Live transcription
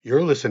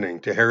You're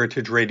listening to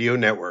Heritage Radio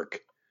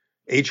Network.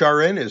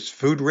 HRN is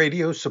food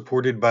radio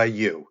supported by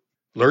you.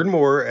 Learn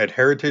more at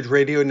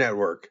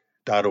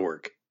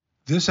heritageradionetwork.org.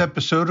 This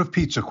episode of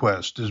Pizza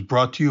Quest is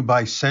brought to you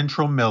by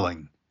Central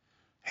Milling.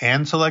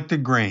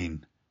 Hand-selected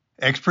grain,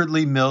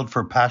 expertly milled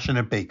for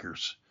passionate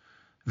bakers.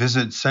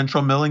 Visit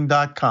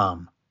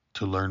centralmilling.com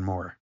to learn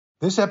more.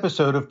 This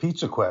episode of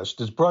Pizza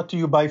Quest is brought to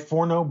you by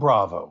Forno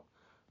Bravo,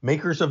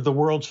 makers of the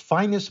world's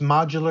finest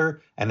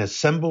modular and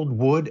assembled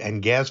wood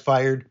and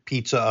gas-fired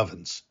pizza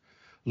ovens.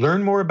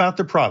 Learn more about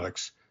their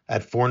products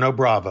at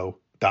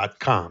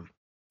fornobravo.com.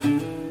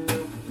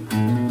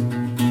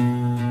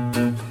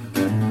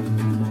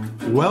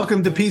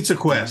 Welcome to Pizza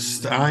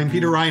Quest. I'm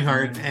Peter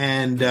Reinhardt,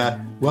 and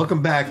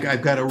welcome back.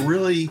 I've got a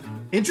really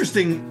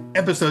interesting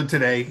episode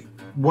today,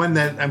 one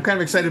that I'm kind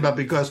of excited about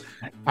because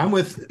I'm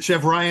with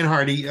Chef Ryan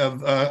Hardy of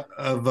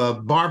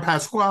Bar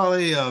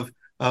Pasquale, of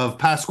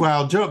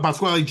Pasquale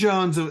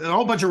Jones, a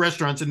whole bunch of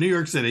restaurants in New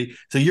York City.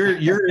 So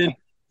you're in,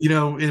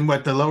 in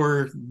what, the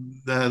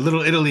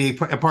Little Italy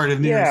part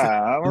of New York City.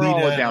 Yeah, we're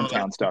all the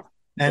downtown stuff.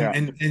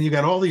 And you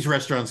got all these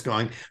restaurants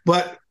going,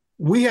 but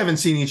we haven't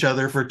seen each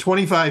other for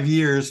 25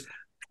 years.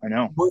 I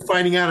know. We're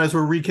finding out as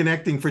we're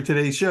reconnecting for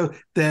today's show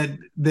that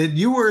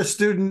you were a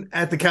student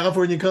at the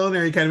California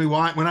Culinary Academy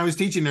when I was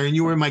teaching there, and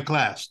you were in my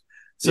class.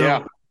 So.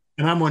 Yeah.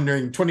 And I'm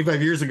wondering,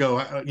 25 years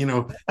ago, you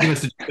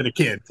must have been a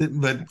kid,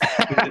 but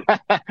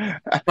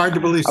hard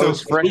to believe. So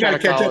we got to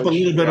catch up a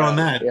little bit on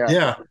that.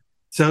 Yeah.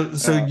 So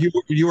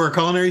you were a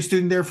culinary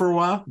student there for a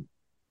while?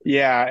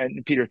 Yeah.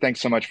 And Peter, thanks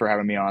so much for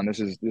having me on. This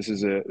is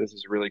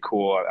really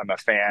cool. I'm a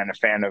fan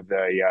of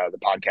the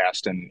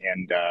podcast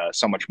and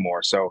so much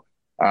more. So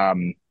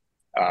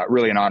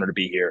really an honor to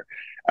be here.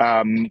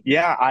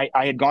 I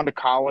had gone to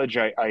college.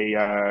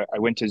 I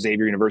went to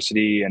Xavier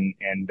University and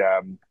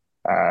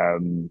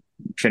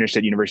finished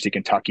at University of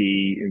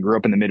Kentucky, and grew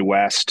up in the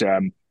Midwest.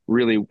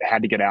 Really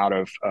had to get out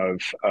of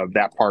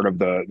that part of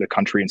the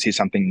country and see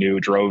something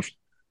new. Drove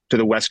to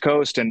the West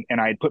Coast, and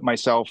I had put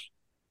myself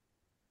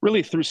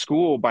really through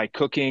school by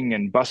cooking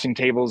and bussing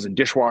tables and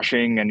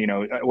dishwashing and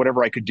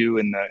whatever I could do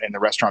in the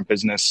restaurant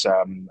business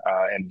and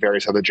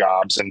various other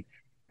jobs. And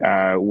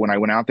when I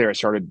went out there, I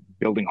started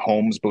building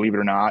homes, believe it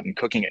or not, and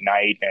cooking at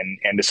night,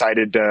 and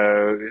decided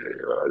there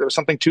was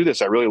something to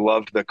this. I really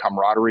loved the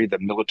camaraderie, the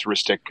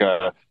militaristic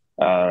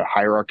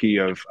hierarchy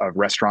of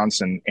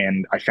restaurants,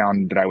 and I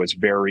found that I was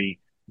very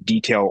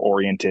detail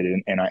oriented,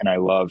 and I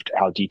loved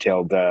how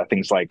detailed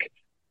things like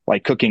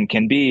cooking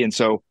can be. And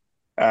so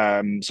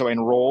I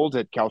enrolled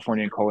at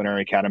California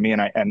Culinary Academy,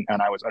 and I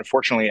was,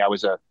 unfortunately, I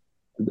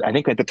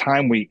think at the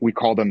time we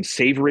called them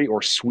savory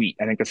or sweet.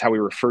 I think that's how we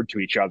referred to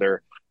each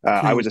other.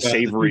 I was a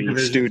savory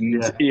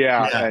student.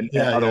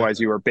 Otherwise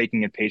you were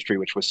baking and pastry,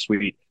 which was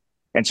sweet.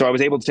 And so I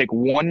was able to take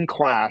one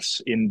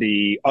class in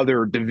the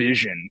other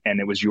division,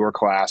 and it was your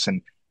class.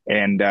 And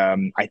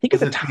I think at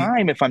the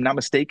time, if I'm not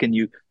mistaken,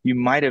 you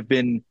might have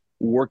been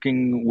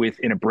working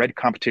in a bread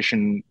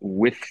competition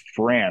with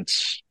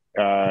France,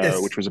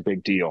 yes, which was a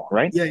big deal,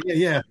 right?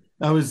 Yeah.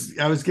 I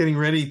was getting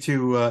ready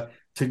to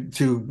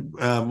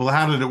well,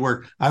 how did it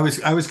work? I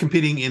was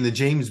competing in the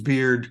James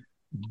Beard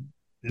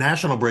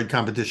National Bread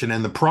Competition,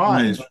 and the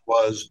prize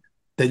was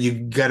that you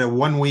got a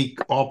 1 week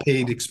all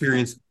paid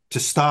experience to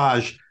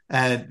stage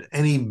at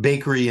any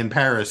bakery in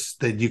Paris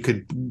that you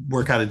could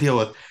work out a deal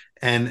with.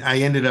 And I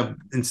ended up,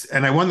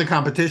 and I won the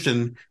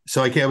competition.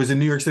 So I was in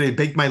New York City, I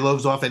baked my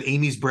loaves off at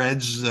Amy's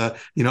Breads, up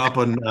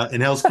on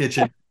in Hell's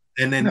Kitchen.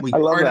 And then we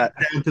carted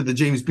down to the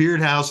James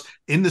Beard house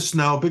in the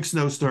snow, big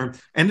snowstorm,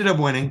 ended up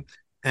winning.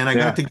 And I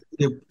got to go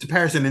to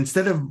Paris. And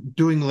instead of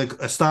doing like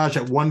a stage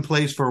at one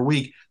place for a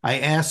week, I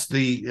asked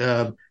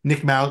the Nick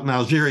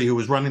Malgeri, who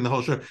was running the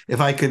whole show,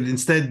 if I could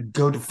instead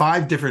go to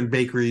 5 different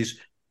bakeries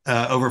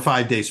over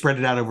 5 days, spread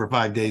it out over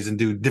 5 days, and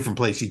do a different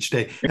place each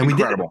day. And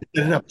Incredible.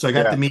 We did it up. So I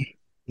got to meet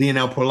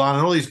Lionel Poulin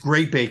and all these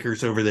great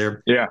bakers over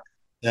there. Yeah.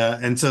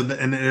 And so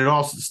and it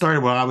all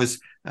started while I was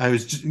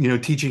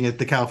teaching at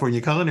the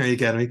California Culinary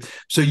Academy.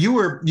 So you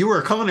were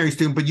a culinary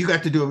student, but you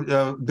got to do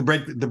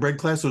the bread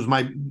class. Was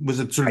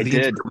it sort of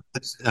the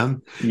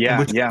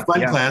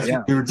fun class?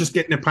 Yeah. We were just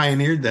getting it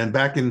pioneered then.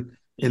 Back in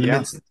the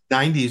mid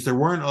 '90s, there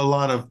weren't a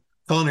lot of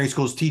culinary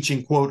schools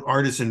teaching, quote,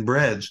 artisan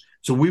breads.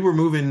 So we were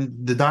moving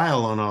the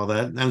dial on all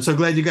that. I'm so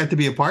glad you got to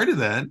be a part of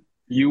that.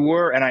 You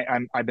were,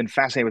 and I've been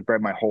fascinated with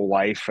bread my whole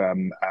life.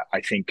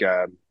 I think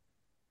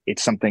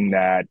it's something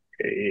that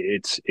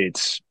it's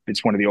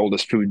one of the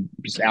oldest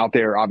foods out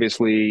there.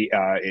 Obviously,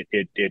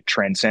 it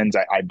transcends.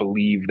 I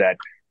believe that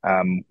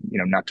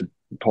not to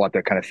pull out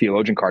that kind of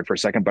theologian card for a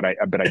second, but I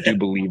do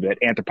believe that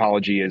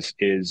anthropology is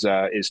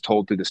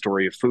told through the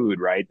story of food,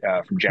 right,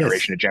 from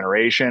generation to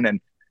generation,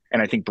 and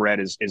I think bread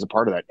is a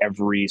part of that.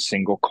 Every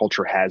single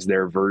culture has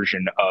their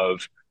version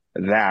of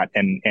that,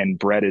 and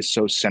bread is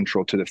so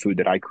central to the food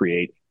that I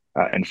create.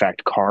 In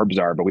fact, carbs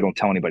are, but we don't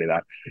tell anybody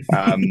that.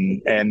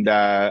 And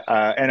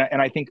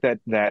I think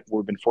that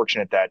we've been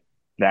fortunate that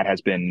that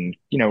has been,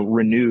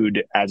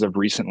 renewed as of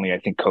recently. I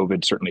think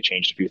COVID certainly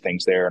changed a few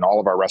things there in all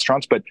of our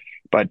restaurants, but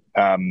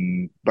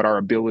our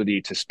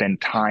ability to spend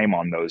time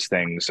on those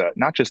things,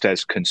 not just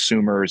as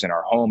consumers in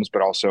our homes,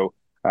 but also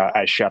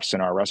as chefs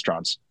in our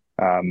restaurants.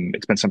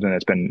 It's been something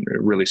that's been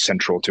really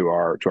central to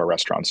our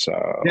restaurants Yeah,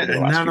 over the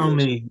and last not few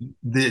years.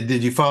 only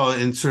did you follow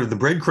in sort of the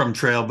breadcrumb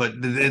trail, but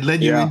it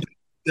led you Yeah,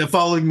 into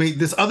following me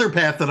this other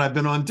path that I've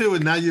been on too.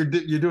 And now you're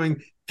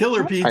doing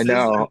killer I pizzas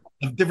know.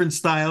 of different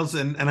styles,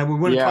 and I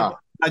want to Yeah, talk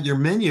about your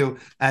menu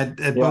at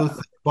yeah. both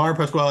Bar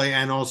Pasquale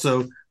and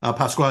also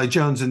Pasquale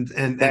Jones, and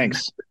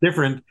Thanks.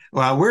 different.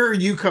 Where are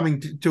you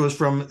coming to us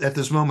from at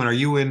this moment? Are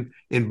you in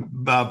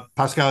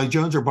Pasquale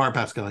Jones or Bar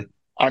Pasquale?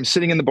 I'm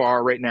sitting in the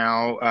bar right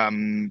now.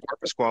 Bar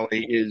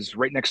Pasquale is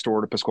right next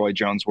door to Pasquale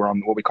Jones. We're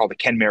on what we call the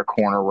Kenmare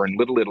corner. We're in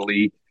Little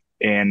Italy,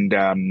 and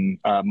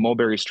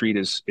Mulberry Street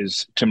is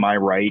to my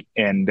right,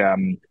 and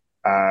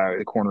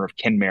the corner of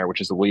Kenmare, which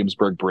is the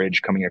Williamsburg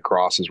Bridge coming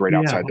across, is right Yeah.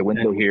 outside the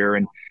window here.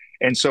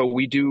 And so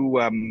we do,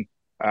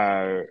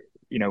 uh,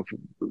 you know,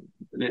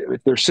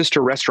 they're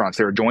sister restaurants.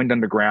 They're joined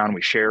underground.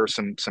 We share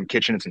some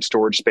kitchen and some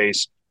storage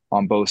space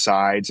on both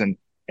sides, and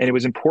it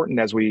was important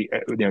as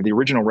the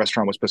original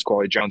restaurant was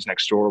Pasquale Jones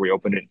next door. We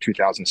opened it in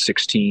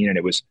 2016, and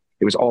it was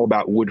all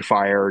about wood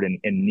fired and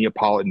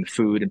Neapolitan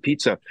food and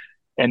pizza.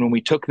 And when we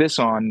took this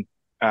on,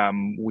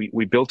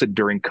 we built it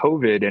during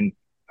COVID,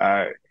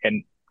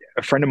 and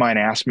a friend of mine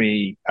asked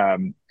me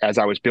as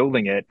I was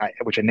building it,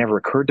 which had never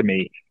occurred to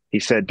me. He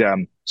said,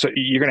 "So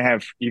you're gonna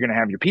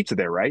have your pizza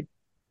there, right?"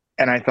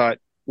 And I thought,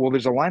 well,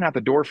 there's a line out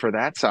the door for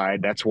that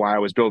side. That's why I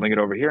was building it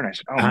over here. And I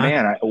said, oh Uh-huh.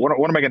 man,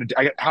 what am I going to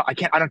do?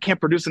 I can't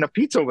produce enough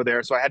pizza over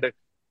there. So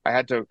I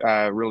had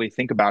to really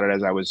think about it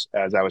as I was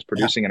Yeah.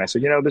 producing. And I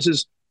said,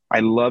 I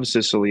love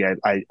Sicily.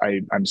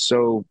 I'm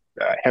so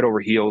head over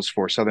heels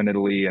for Southern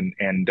Italy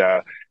and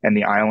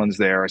the islands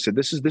there. I said,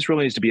 this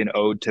really needs to be an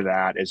ode to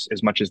that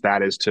as much as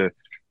that is to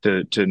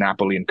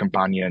Napoli and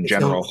Campania in So,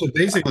 general. so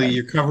basically, Um,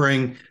 you're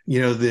covering,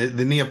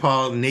 the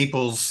Neapolitan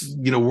Naples,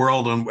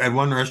 world at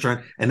one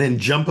restaurant, and then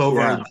jump over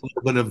a yeah.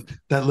 little bit of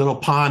that little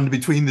pond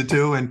between the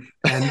two, and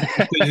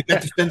so you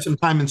get to spend some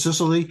time in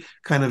Sicily,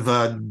 kind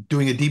of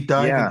doing a deep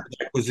dive into Yeah.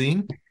 that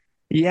cuisine.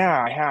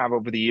 Yeah, I have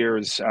over the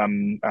years.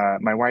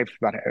 My wife,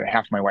 about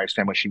half of my wife's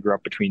family, she grew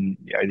up between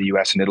the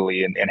U.S. and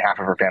Italy, and half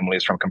of her family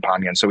is from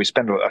Campania. And so we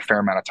spend a fair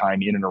amount of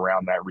time in and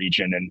around that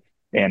region,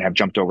 and have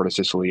jumped over to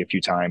Sicily a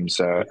few times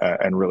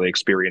and really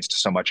experienced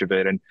so much of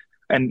it. And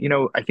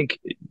I think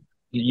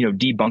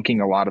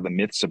debunking a lot of the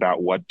myths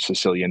about what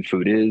Sicilian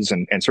food is,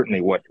 and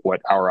certainly what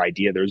our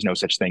idea. There's no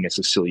such thing as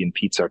Sicilian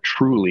pizza,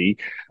 truly,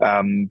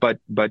 but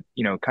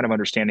kind of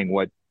understanding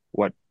what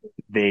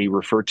they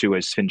refer to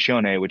as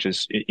sfincione, which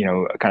is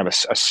kind of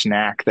a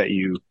snack that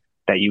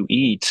you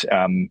eat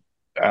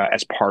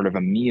as part of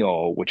a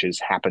meal, which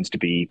happens to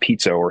be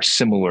pizza or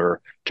similar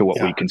to what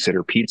we Yeah.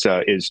 consider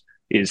pizza,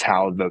 is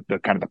how the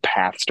kind of the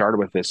path started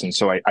with this. And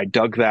so I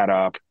dug that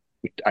up.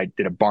 I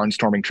did a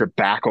barnstorming trip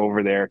back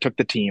over there, took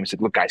the team,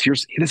 said, "Look, guys,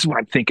 this is what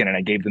I'm thinking," and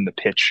I gave them the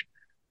pitch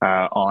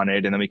on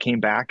it, and then we came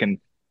back and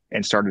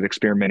started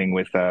experimenting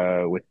with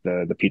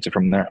the pizza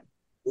from there.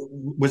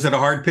 Was it a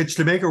hard pitch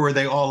to make, or were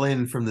they all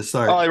in from the Oh,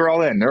 start? they were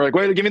all in. They're like,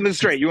 "Wait, give me this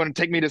straight. You want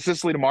to take me to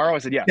Sicily tomorrow?" I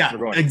said, "Yes, Yeah, we're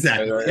going."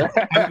 exactly. Yeah.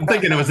 I'm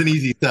thinking it was an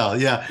easy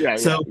sell. Yeah. Yeah, yeah,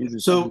 So, easy.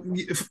 so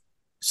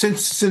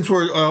since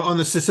we're on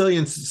the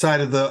Sicilian side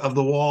of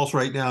the walls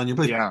right now in your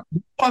place, Yeah.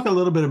 talk a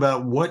little bit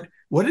about what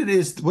it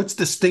is, what's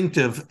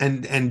distinctive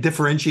and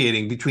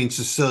differentiating between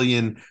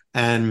Sicilian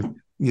and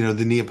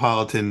the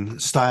Neapolitan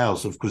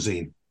styles of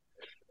cuisine.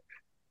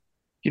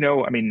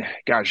 I mean,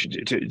 gosh,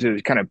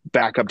 to kind of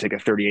back up, take a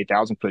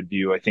 38,000 foot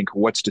view. I think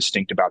what's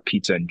distinct about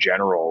pizza in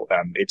general,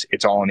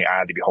 it's all in the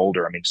eye of the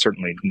beholder. I mean,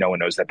 certainly no one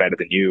knows that better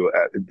than you.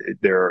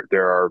 There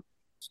are,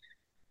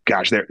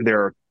 gosh,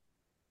 there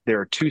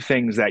are two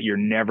things that you're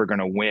never going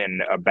to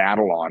win a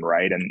battle on,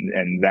 right?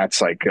 And that's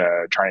like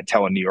trying to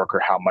tell a New Yorker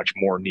how much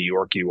more New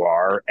York you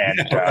are, and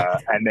Yeah,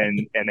 right.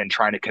 then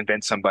trying to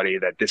convince somebody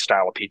that this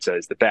style of pizza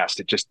is the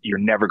best. You're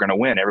never going to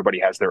win. Everybody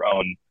has their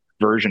own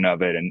version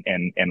of it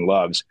and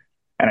loves.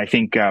 And I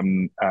think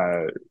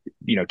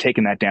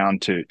taking that down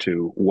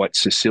to what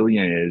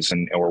Sicilian is,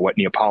 or what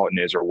Neapolitan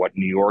is, or what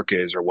New York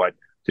is, or what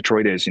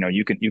Detroit is,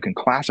 you can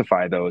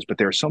classify those, but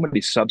there are so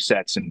many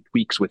subsets and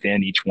tweaks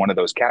within each one of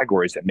those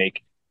categories that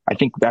make. I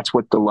think that's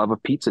what the love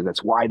of pizza.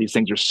 That's why these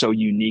things are so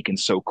unique and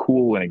so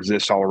cool and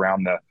exist all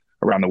around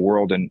the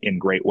world in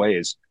great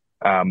ways.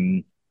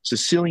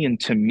 Sicilian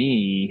to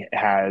me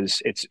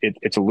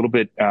it's a little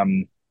bit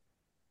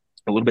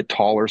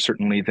taller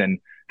certainly than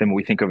what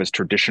we think of as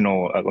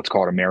traditional, let's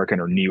call it American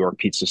or New York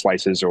pizza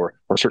slices, or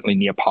certainly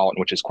Neapolitan,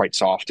 which is quite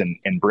soft and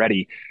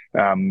bready.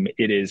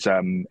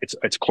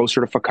 It's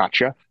closer to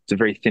focaccia. It's a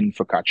very thin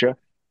focaccia,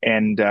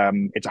 and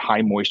it's a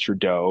high moisture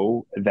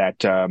dough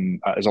that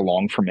is a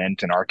long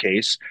ferment in our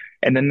case.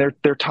 And then their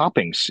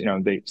toppings,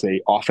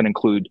 they often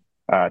include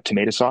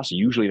tomato sauce.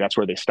 Usually that's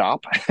where they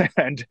stop,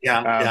 and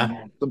Yeah,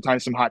 yeah.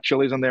 sometimes some hot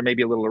chilies on there,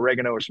 maybe a little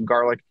oregano or some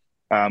garlic.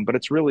 But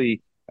it's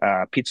really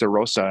pizza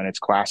rosa in its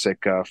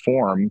classic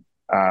form.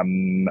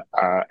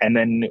 And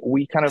then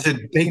we kind Is of,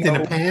 it baked in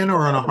a pan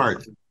or on a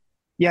hearth?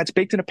 yeah, it's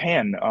baked in a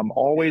pan,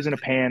 always in a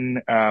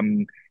pan.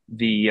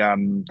 The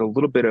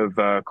little bit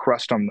of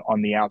crust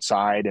on the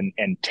outside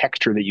and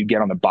texture that you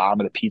get on the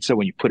bottom of the pizza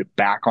when you put it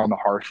back on the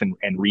hearth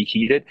and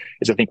reheat it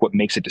is, I think, what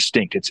makes it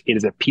distinct. It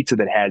is a pizza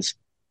that has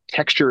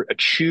texture, a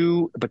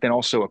chew, but then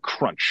also a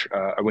crunch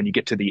when you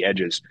get to the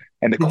edges.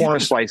 And the Did corner you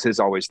slice is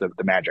always the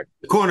magic.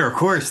 the corner, of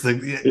course.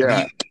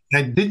 Yeah,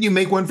 Didn't you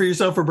make one for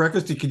yourself for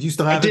breakfast? Could you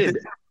still I have it there?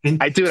 did. And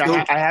I do.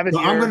 so, I have it so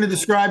I'm going here. to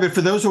describe it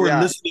for those who are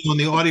Yeah, listening on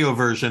the audio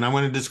version. I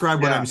want to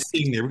describe what yeah, I'm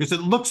seeing there because it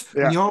looks,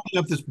 when yeah, you open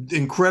up this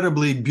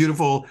incredibly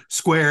beautiful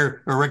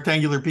square or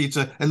rectangular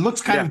pizza, it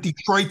looks kind yeah, of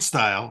Detroit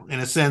style in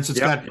a sense. It's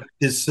yep, got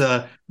this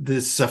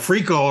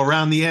frico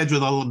around the edge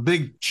with a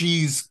big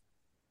cheese,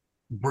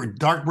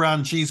 dark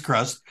brown cheese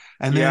crust,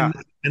 and yeah,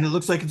 then and it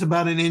looks like it's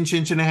about an inch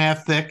and a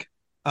half thick.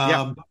 yep.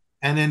 Um,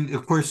 and then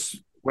of course,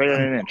 Right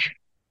at I'm an inch.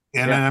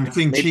 and Yeah, then I'm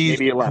seeing cheese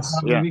maybe on less.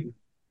 top, Yeah. maybe.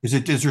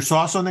 Is there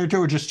sauce on there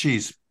too, or just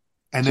cheese?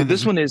 And So then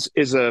this there's one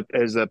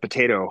is a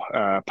potato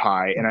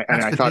pie, and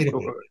that's I thought,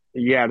 potato.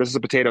 yeah, this is a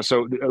potato,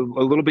 so a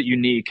little bit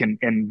unique, and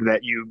that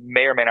you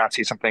may or may not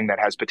see something that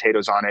has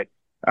potatoes on it.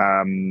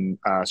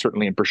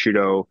 Certainly in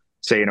prosciutto,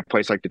 say in a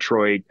place like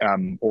Detroit,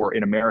 or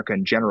in America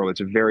in general, it's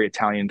a very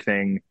Italian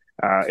thing.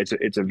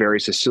 It's a very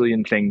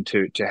Sicilian thing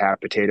to have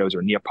potatoes,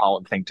 or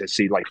Neapolitan thing to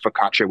see like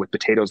focaccia with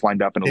potatoes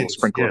lined up and a little Potatoes,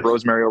 sprinkle of yes.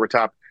 rosemary over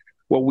top.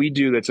 What we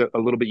do that's a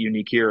little bit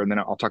unique here, and then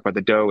I'll talk about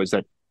the dough, is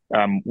that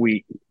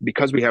we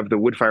because we have the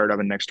wood fired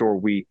oven next door,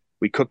 we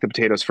cook the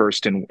potatoes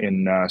first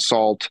in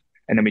salt,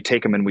 and then we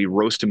take them and we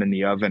roast them in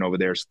the oven over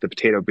there. So the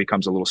potato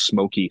becomes a little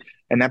smoky,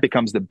 and that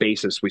becomes the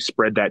basis. We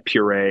spread that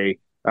puree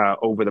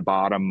over the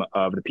bottom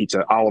of the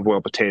pizza, olive oil,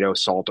 potato,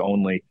 salt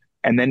only,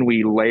 and then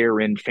we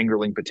layer in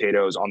fingerling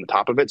potatoes on the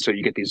top of it. So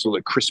you get these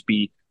little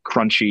crispy,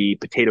 crunchy,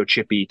 potato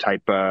chippy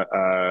type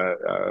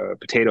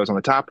potatoes on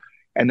the top,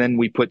 and then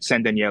we put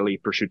sandagnelli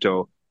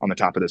prosciutto on the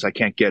top of this. I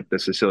can't get the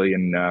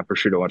Sicilian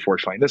prosciutto,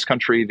 unfortunately, in this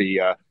country,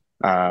 the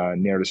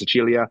Nero di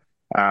Sicilia.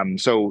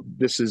 So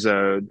this is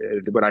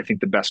what I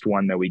think the best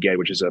one that we get,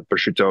 which is a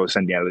prosciutto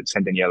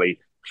sandagnelli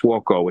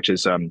fuoco, which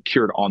is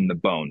cured on the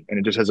bone, and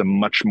it just has a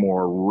much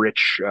more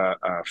rich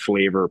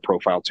flavor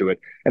profile to it.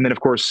 And then, of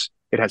course,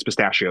 it has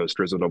pistachios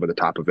drizzled over the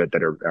top of it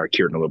that are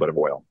cured in a little bit of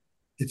oil.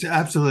 It's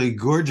absolutely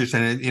gorgeous,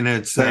 and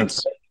it's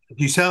Thanks.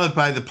 you sell it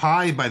by the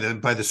pie, by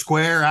the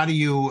square. How do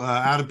people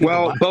buy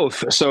Well,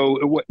 both.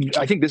 So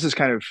I think this is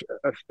kind of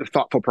a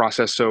thoughtful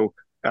process. So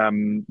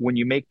when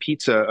you make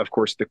pizza, of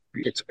course,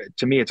 it's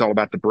to me, it's all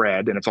about the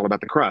bread and it's all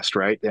about the crust,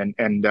 right?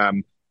 And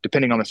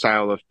depending on the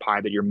style of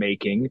pie that you're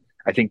making,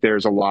 I think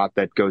there's a lot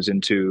that goes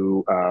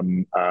into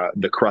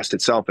the crust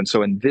itself. And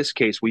so in this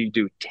case, we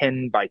do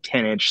 10 by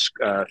 10-inch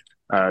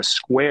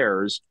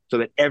squares so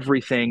that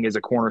everything is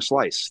a corner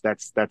slice.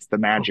 That's the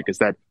magic, is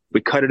that we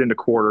cut it into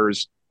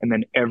quarters and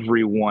then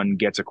everyone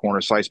gets a corner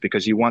slice,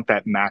 because you want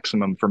that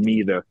maximum, for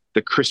me, the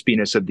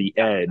crispiness of the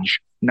edge,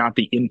 not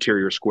the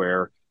interior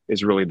square,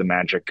 is really the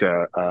magic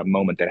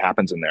moment that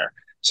happens in there.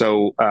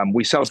 So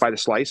we sell it by the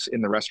slice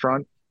in the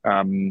restaurant.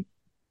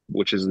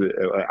 Which is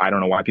I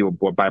don't know why people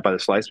buy it by the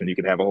slice when you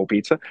could have a whole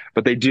pizza,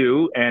 but they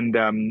do, and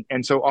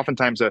so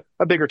oftentimes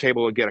a bigger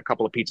table will get a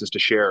couple of pizzas to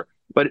share.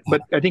 But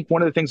I think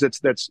one of the things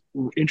that's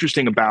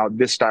interesting about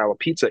this style of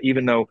pizza,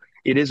 even though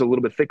it is a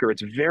little bit thicker,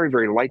 it's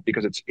very light,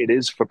 because it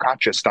is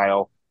focaccia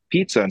style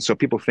pizza, and so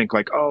people think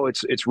like, oh,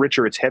 it's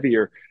richer, it's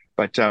heavier,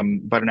 but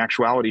in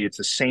actuality, it's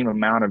the same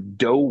amount of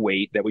dough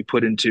weight that we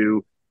put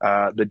into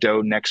the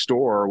dough next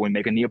door when we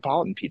make a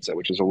Neapolitan pizza,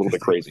 which is a little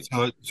bit crazy.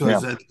 so Yeah.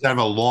 is that kind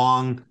of a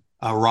long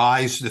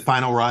rise, the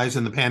final rise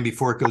in the pan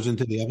before it goes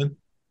into the oven?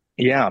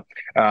 Yeah,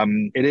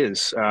 it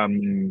is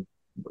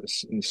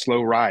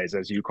slow rise,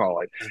 as you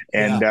call it,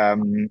 Yeah,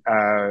 and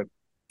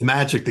the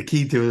magic, the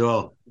key to it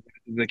all.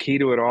 the key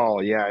to it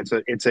all. Yeah,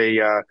 it's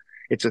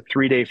a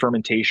 3-day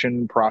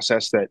fermentation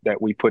process that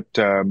we put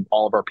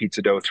all of our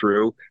pizza dough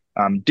through.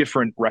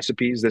 Different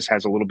recipes. This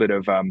has a little bit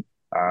of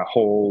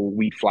whole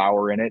wheat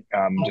flour in it,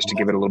 just to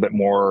give it a little bit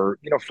more,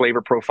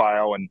 flavor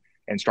profile and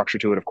structure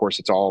to it. Of course,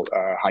 it's all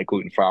high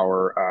gluten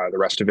flour, the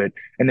rest of it.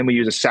 And then we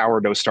use a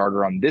sourdough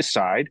starter on this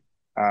side,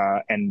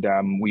 and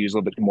we use a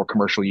little bit more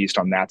commercial yeast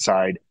on that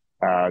side,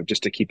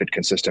 just to keep it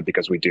consistent,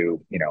 because we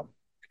do,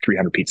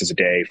 300 pizzas a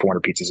day,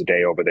 400 pizzas a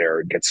day over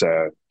there. It gets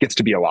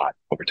to be a lot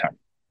over time.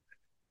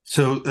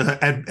 So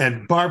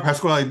at Bar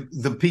Pasquale,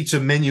 the pizza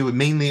menu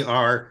mainly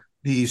are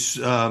these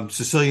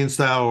Sicilian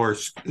style or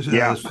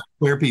Yeah,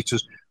 square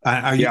pizzas.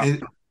 yeah.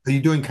 Are you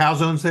doing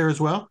calzones there as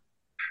well?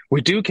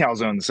 We do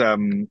calzones,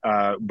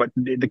 but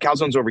the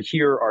calzones over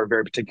here are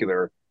very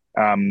particular.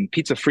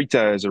 Pizza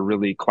fritta is a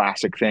really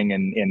classic thing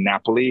in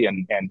Napoli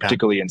and Yeah.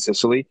 particularly in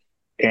Sicily.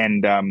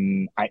 And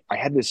I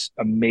had this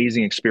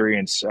amazing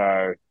experience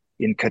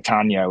in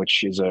Catania,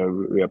 which is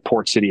a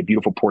port city, a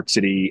beautiful port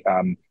city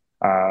on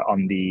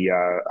the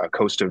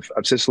coast of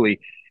Sicily.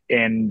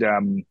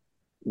 And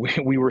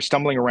we were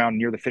stumbling around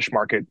near the fish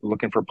market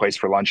looking for a place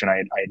for lunch, and I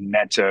had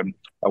met a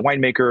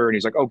winemaker, and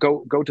he's like, "Oh,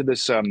 go to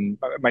this."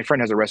 My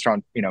friend has a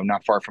restaurant,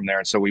 not far from there,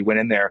 and so we went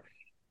in there,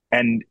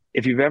 And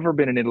if you've ever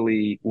been in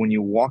Italy, when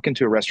you walk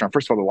into a restaurant,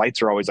 first of all, the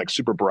lights are always like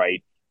super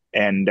bright,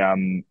 and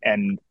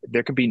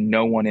there could be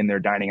no one in there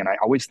dining. And I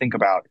always think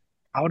about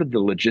how did the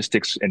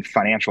logistics and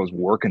financials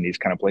work in these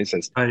kind of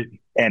places? Right.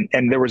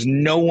 And there was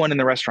no one in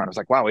the restaurant. I was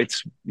like, wow,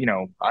 it's,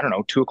 I don't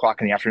know, 2 o'clock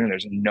in the afternoon.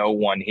 There's no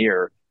one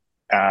here.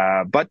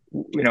 But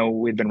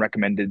we'd been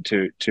recommended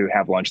to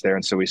have lunch there,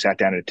 and so we sat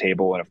down at a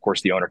table. And of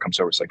course, the owner comes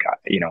over. It's like,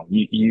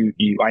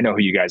 I know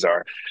who you guys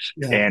are.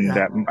 Yeah. And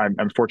Yeah.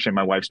 I'm fortunate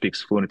my wife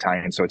speaks fluent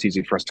Italian, so it's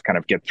easy for us to kind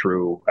of get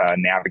through,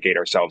 navigate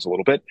ourselves a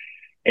little bit.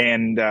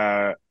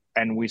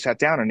 And we sat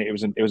down, and it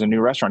was a new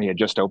restaurant. He had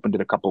just opened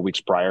it a couple of weeks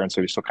prior, and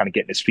so he's still kind of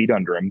getting his feet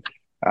under him.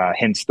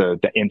 Hence the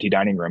empty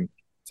dining room.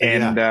 So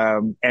yeah.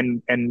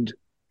 And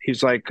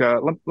he's like,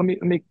 let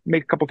me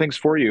make a couple things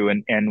for you.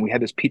 And we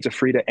had this pizza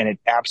frita, and it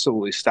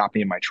absolutely stopped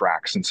me in my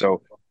tracks. And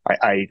so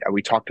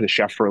we talked to the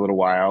chef for a little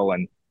while,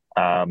 and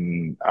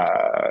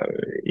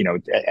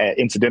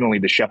incidentally,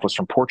 the chef was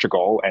from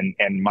Portugal,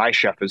 and my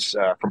chef is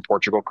from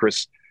Portugal,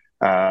 Chris.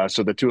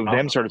 So the two of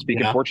them started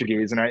speaking Yeah.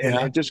 Portuguese, and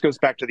Yeah. it just goes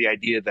back to the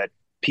idea that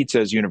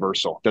pizza is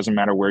universal. It doesn't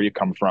matter where you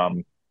come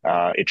from.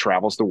 It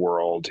travels the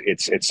world.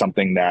 It's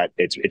something that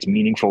it's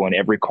meaningful in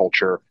every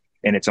culture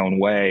in its own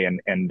way,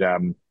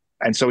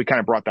 and so we kind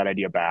of brought that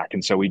idea back,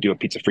 and so we do a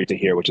pizza frita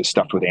here, which is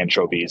stuffed with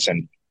anchovies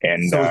and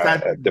So is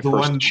that the the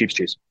first one sheep's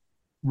cheese.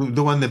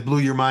 the one that blew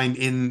your mind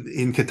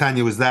in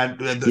Catania? Was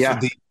that Yeah,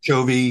 the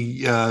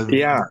anchovy?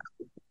 yeah,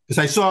 Because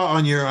I saw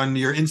on your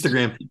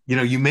Instagram,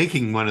 you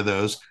making one of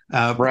those.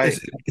 right,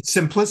 It's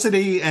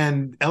simplicity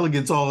and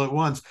elegance all at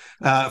once.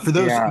 For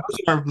those yeah,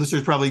 most of our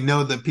listeners probably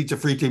know that pizza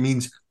frita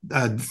means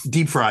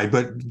deep fried,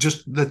 but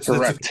just let's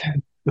correct.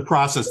 explain the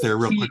process there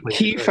real Key quickly.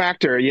 key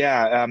factor,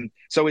 yeah.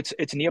 So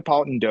it's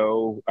Neapolitan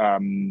dough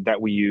that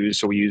we use.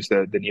 So we use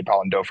the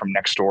Neapolitan dough from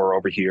next door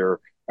over here.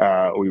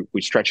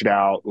 We stretch it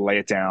out, lay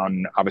it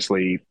down,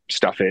 obviously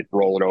stuff it,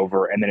 roll it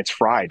over, and then it's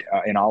fried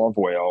in olive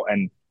oil,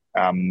 and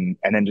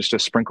then just a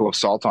sprinkle of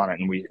salt on it,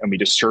 and we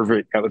just serve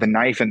it with a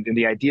knife. And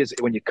the idea is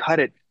when you cut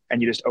it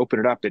and you just open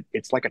it up,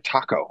 it's like a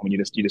taco. When you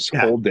just Yeah,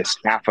 hold this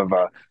half of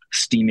a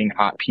steaming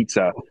hot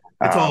pizza.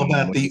 it's all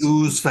about Which the is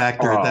ooze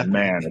factor at Oh that point.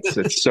 man,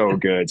 it's so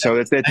good. So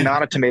it's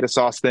not a tomato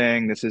sauce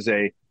thing. This is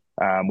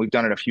we've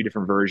done it a few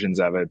different versions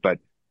of it, but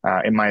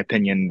in my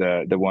opinion,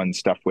 the one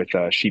stuffed with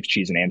sheep's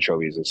cheese and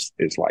anchovies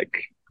is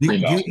like Do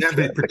primo, you have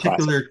a the classic.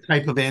 particular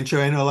type of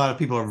anchovy? I know a lot of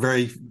people are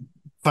very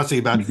fussy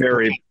about what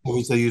Very,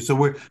 anchovies they use. So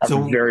what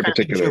very kind of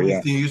particular. anchovies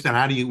Yeah. do you use,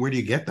 and where do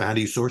you get them? How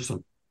do you source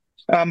them?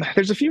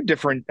 There's a few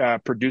different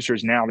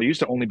producers now. There used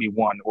to only be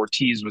one.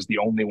 Ortiz was the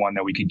only one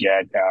that we could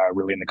get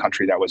really in the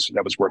country that was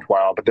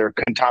worthwhile. But their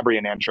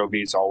Cantabrian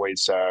anchovies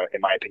always,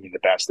 in my opinion, the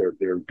best.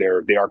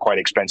 They are quite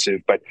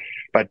expensive, but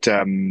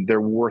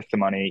they're worth the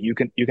money. You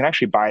can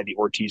actually buy the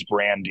Ortiz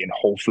brand in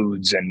Whole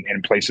Foods and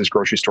places,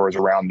 grocery stores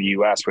around the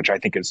U.S., which I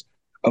think is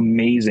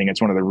amazing. It's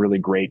one of the really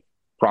great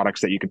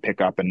products that you can pick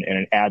up, and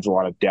it adds a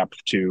lot of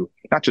depth to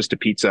not just to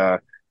pizza,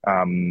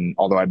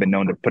 although I've been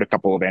known to put a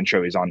couple of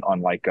anchovies on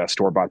like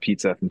store-bought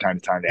pizza from time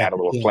to time to Yeah, add a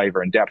little yeah.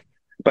 flavor and depth.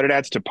 But it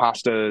adds to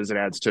pastas, it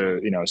adds to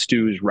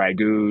stews,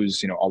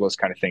 ragouts, all those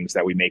kind of things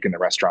that we make in the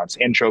restaurants.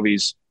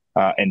 Anchovies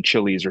and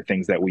chilies are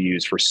things that we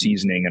use for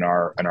seasoning in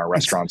our It's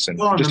restaurants and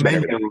still on the just about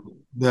everything.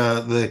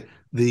 menu.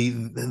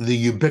 The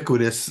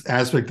ubiquitous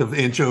aspect of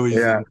anchovies.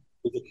 Yeah.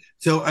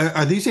 So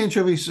are these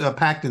anchovies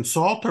packed in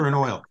salt or in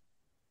oil?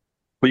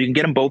 But you can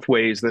get them both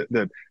ways.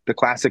 The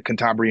classic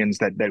Cantabrians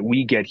that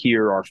we get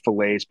here are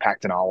fillets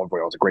packed in olive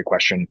oil. It's a great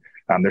question.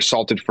 They're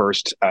salted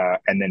first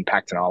and then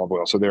packed in olive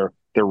oil, so they're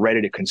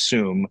ready to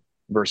consume.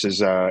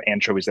 Versus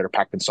anchovies that are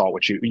packed in salt,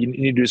 which you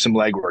need to do some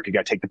legwork. You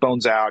got to take the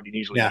bones out. You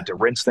usually Yeah. need to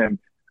rinse them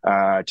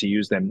to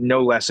use them.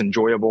 No less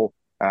enjoyable,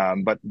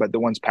 but the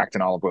ones packed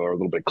in olive oil are a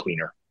little bit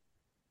cleaner.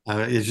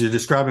 As you're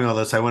describing all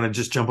this, I want to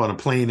just jump on a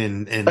plane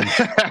and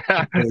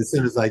as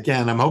soon as I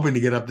can. I'm hoping to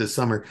get up this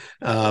summer.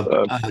 'Cause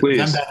I'm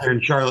Please. down here in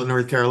Charlotte,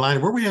 North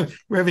Carolina, where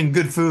we're having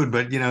good food,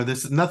 but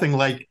there's nothing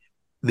like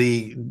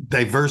the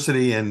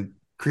diversity and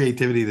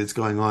creativity that's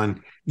going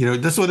on.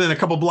 Just within a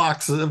couple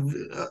blocks of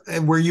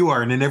where you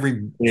are, and in every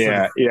sort of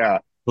Yeah, yeah,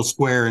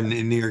 square in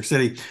New York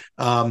City.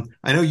 I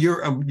know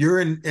you're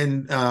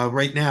in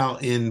right now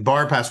in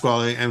Bar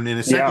Pasquale, and in a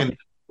yeah, second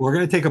we're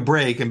going to take a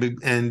break, and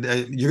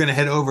you're going to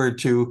head over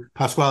to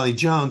Pasquale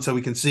Jones so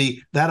we can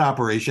see that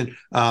operation.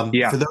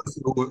 yeah, For those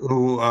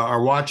who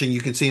are watching, you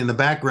can see in the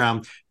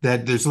background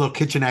that there's a little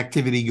kitchen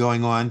activity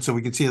going on, so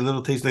we can see a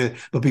little taste of it.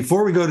 But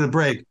before we go to the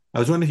break, I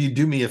was wondering if you'd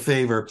do me a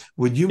favor.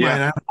 Would you yeah.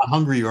 mind? I don't know how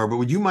hungry you are, but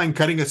would you mind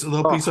cutting us a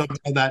little piece Oh,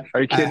 of that?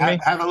 are you kidding me?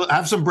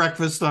 Have some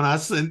breakfast on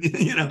us, and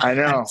I and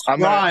know. I'm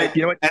gonna. try.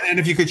 You know what? And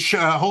if you could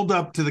hold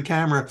up to the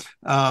camera,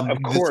 Of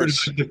the sort of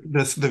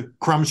course. the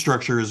crumb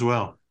structure as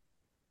well.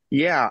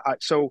 Yeah.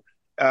 So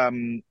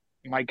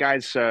my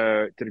guys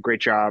did a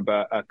great job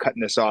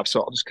cutting this off.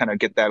 So I'll just kind of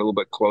get that a little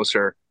bit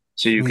closer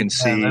so you Sweet.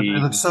 can Yeah, it see.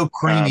 looks so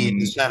creamy in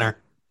the Um, center.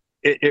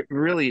 it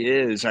really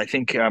is. I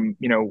think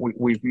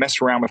we've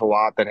messed around with a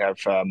lot that have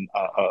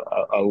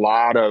a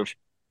lot of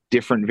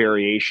different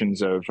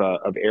variations of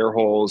air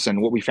holes,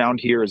 and what we found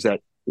here is that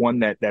one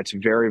that's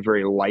very,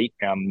 very light,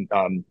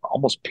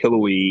 almost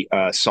pillowy,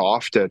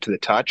 soft to the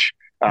touch,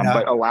 Yeah.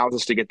 but allows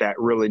us to get that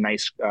really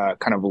nice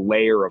kind of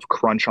layer of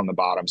crunch on the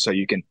bottom. So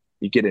you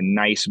get a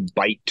nice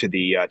bite to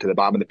the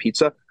bottom of the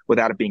pizza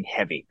without it being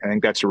heavy. I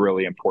think that's a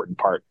really important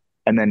part.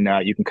 And then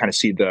you can kind of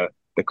see the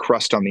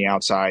crust on the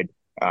outside.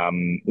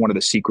 One of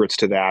the secrets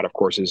to that, of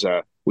course, is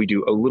we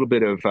do a little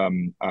bit of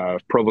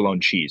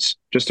provolone cheese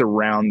just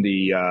around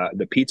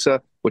the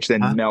pizza, which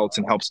then melts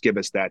and helps give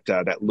us that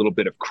little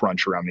bit of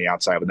crunch around the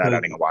outside without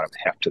adding a lot of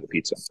heft to the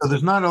pizza. So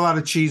there's not a lot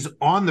of cheese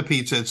on the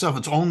pizza itself.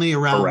 It's only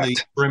around the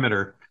Correct.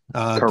 perimeter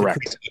to create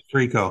Correct. the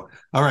frico.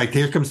 All right,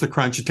 here comes the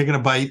crunch. You're taking a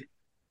bite.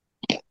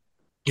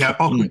 Yeah.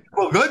 Oh,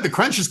 well, good. The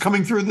crunch is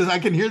coming through. I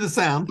can hear the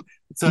sound.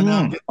 So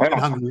now I'm getting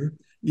hungry.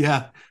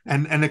 Yeah,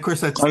 and of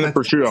course that's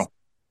prosciutto.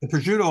 The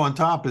prosciutto on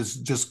top is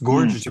just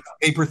gorgeous,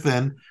 paper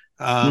thin.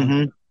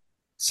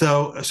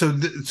 So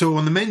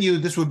on the menu,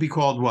 this would be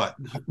called what?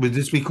 Would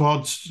this be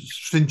called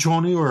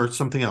sfincione or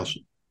something else?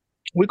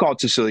 We call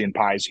it Sicilian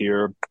pies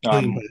here.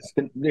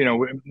 Sfincione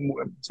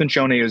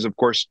is, of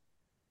course,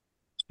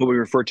 what we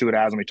refer to it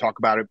as, and we talk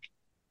about it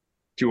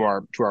to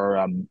our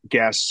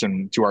guests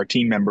and to our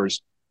team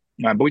members.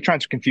 But we try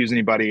not to confuse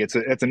anybody.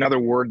 It's another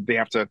word they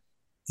have to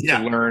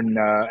learn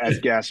as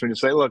guests. We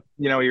just say, look,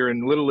 you're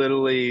in Little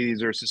Italy.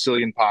 These are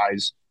Sicilian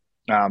pies,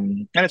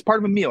 and it's part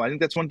of a meal. I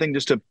think that's one thing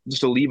just to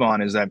leave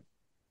on is that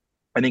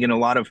I think in a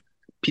lot of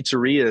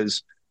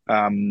pizzerias,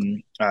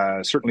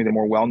 certainly the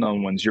more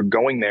well-known ones, you're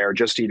going there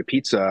just to eat a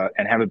pizza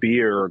and have a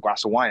beer or a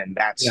glass of wine, and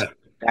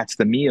that's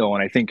the meal.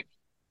 And I think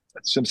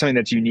something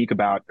that's unique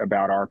about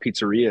our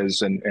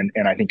pizzerias,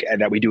 and I think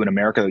that we do in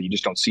America that you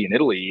just don't see in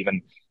Italy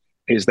even,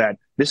 is that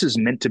this is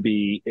meant to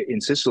be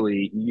in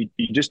Sicily.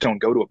 You just don't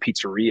go to a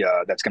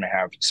pizzeria that's going to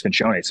have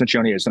sfincione.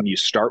 Sfincione is something you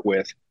start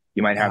with.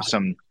 You might have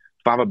some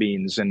fava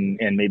beans and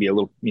maybe a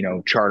little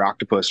charred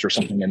octopus or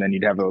something, and then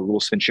you'd have a little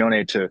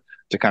sfincione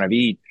to kind of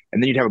eat,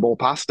 and then you'd have a bowl of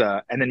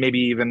pasta, and then maybe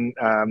even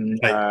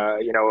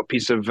a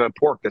piece of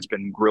pork that's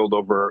been grilled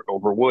over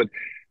wood,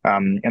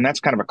 and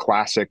that's kind of a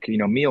classic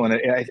meal. And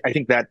I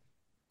think that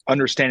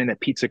understanding that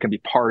pizza can be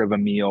part of a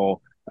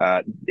meal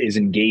is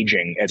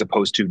engaging as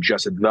opposed to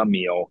just the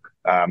meal.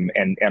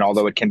 And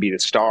although it can be the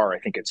star, I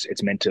think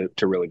it's meant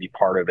to really be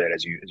part of it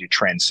as you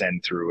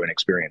transcend through an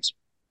experience.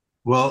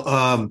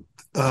 Well,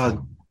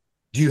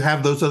 do you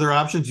have those other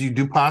options? Do you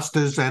do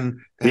pastas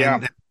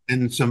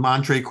and some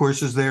entree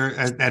courses there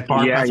at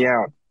Bar?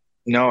 Yeah.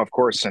 No, of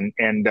course. And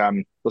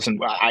listen,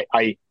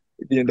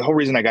 the whole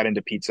reason I got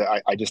into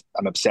pizza,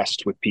 I'm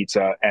obsessed with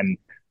pizza. And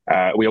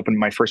we opened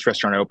my first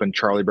restaurant. I opened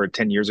Charlie Bird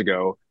 10 years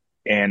ago.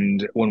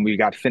 And when we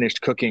got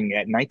finished cooking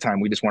at nighttime,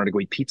 we just wanted to go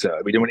eat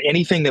pizza. We didn't want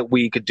anything that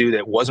we could do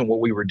that wasn't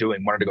what we were doing.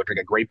 We wanted to go drink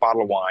a great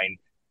bottle of wine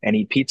and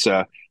eat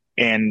pizza.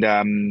 And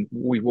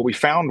what we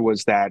found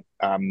was that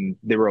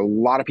there were a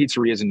lot of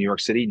pizzerias in New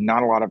York City.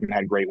 Not a lot of them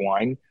had great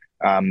wine.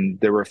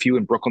 There were a few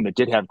in Brooklyn that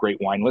did have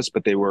great wine lists,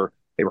 but they were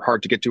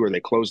hard to get to, or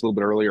they closed a little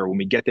bit earlier. When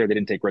we get there, they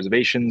didn't take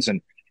reservations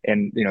and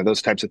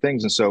those types of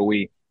things. And so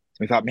we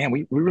thought, man,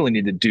 we really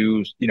need to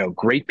do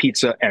great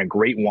pizza and a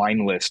great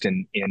wine list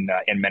in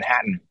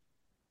Manhattan.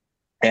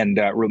 And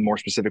really more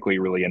specifically,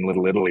 really in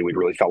Little Italy, we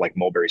really felt like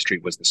Mulberry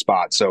Street was the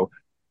spot. So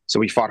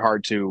we fought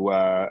hard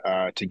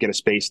to get a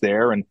space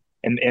there, and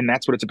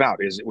that's what it's about.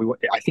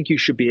 I think you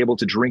should be able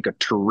to drink a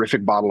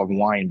terrific bottle of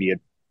wine, be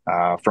it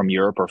from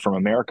Europe or from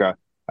America,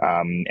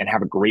 and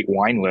have a great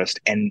wine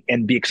list, and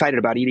be excited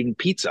about eating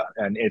pizza.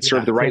 And it's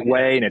served the right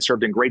way, and it's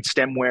served in great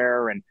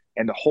stemware,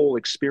 and the whole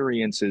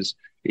experience is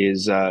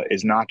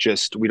not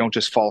just, we don't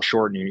just fall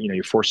short and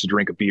you're forced to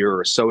drink a beer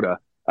or a soda.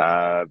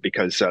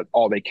 Because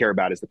all they care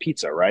about is the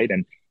pizza, right?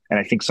 And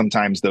I think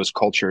sometimes those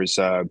cultures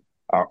are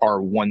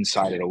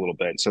one-sided a little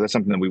bit. So that's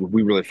something that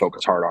we really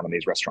focus hard on in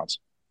these restaurants.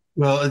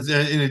 Well,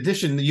 in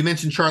addition, you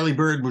mentioned Charlie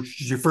Bird, which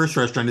is your first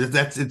restaurant. Is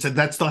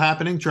that's still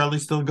happening?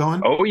 Charlie's still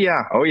going? Oh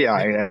yeah.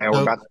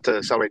 We're about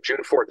to celebrate June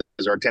 4th.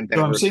 Is our 10th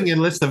anniversary. I'm seeing a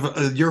list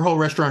of your whole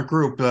restaurant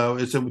group.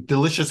 It's a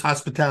Delicious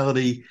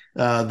Hospitality,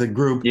 the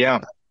group. Yeah.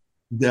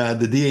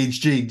 The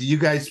DHG. Do you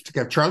guys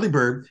got Charlie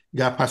Bird? You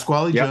got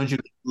Pasquale Jones. You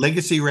got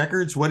Legacy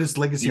Records. What is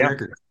Legacy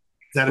Records?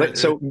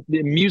 So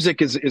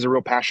music is a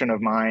real passion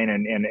of mine,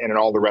 and in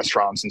all the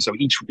restaurants. And so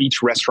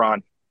each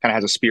restaurant kind of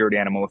has a spirit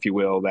animal, if you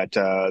will, that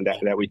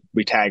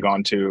we tag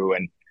onto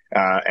and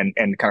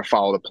kind of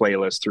follow the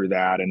playlist through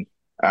that. And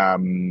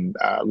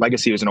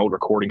Legacy was an old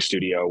recording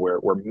studio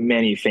where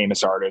many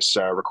famous artists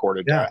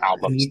recorded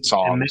albums and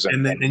songs,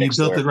 and you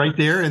built it right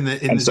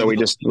there. So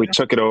we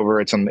took it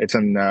over. It's on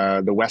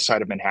the west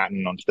side of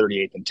Manhattan on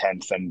 38th and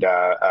 10th, and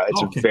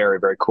it's a very,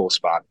 very cool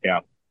spot.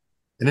 Yeah.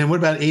 And then what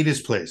about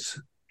Ada's Place?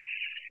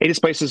 Ada's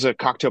Place is a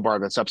cocktail bar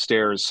that's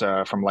upstairs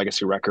from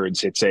Legacy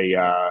Records. It's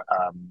a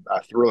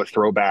real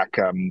throwback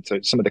to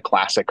some of the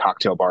classic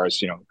cocktail bars.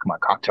 Come on,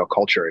 cocktail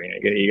culture.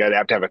 You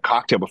got to have a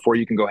cocktail before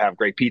you can go have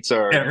great pizza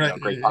or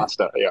great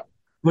pasta. Yeah.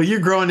 Well, you're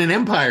growing an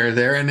empire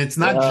there, and it's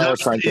not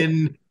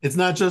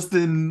just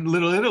in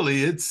Little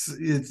Italy.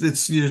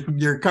 It's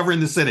you're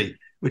covering the city,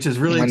 which is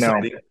really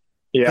exciting.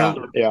 Yeah,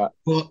 So, yeah.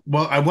 well,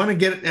 I want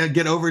to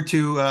get over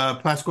to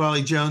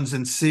Pasquale Jones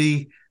and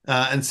see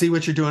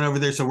what you're doing over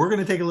there. So we're going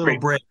to take a little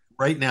Great. break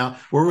right now.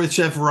 We're with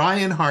Chef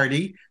Ryan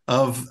Hardy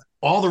of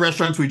all the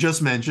restaurants we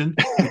just mentioned.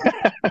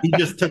 He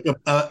just took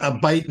a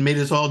bite and made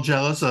us all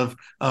jealous of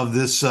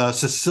this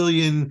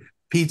Sicilian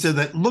pizza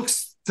that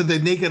looks to the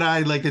naked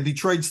eye like a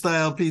Detroit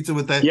style pizza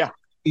with that Yeah,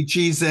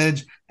 cheese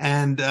edge,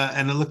 and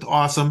it looked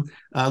awesome.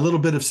 A little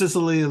bit of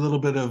Sicily, a little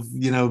bit of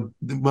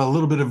well, a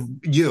little bit of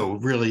you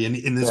really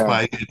in this yeah.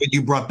 pie that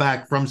you brought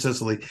back from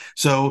Sicily.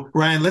 So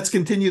Ryan, let's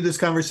continue this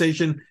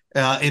conversation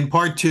in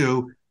part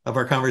two of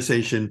our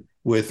conversation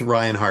with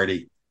Ryan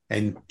Hardy,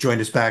 and join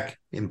us back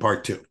in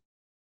part two.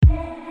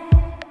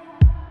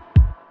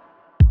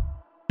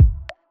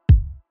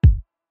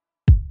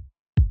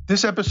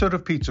 This episode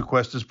of Pizza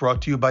Quest is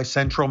brought to you by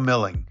Central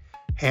Milling,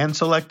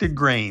 hand-selected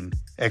grain,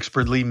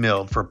 expertly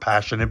milled for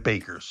passionate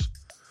bakers.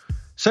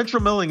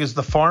 Central Milling is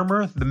the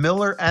farmer, the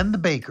miller, and the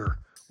baker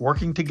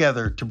working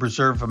together to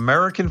preserve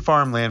American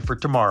farmland for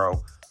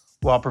tomorrow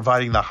while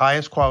providing the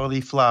highest quality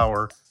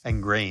flour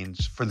and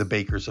grains for the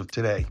bakers of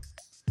today.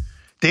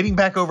 Dating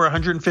back over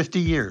 150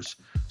 years,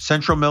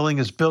 Central Milling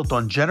is built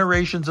on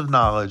generations of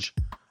knowledge,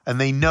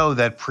 and they know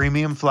that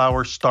premium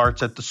flour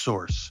starts at the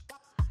source.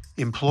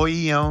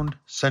 Employee-owned,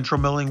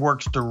 Central Milling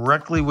works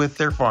directly with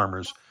their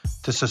farmers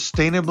to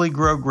sustainably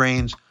grow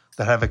grains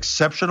that have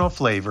exceptional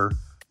flavor,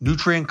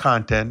 nutrient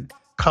content,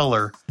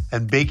 color,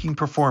 and baking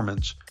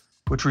performance,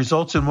 which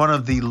results in one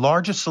of the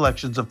largest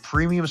selections of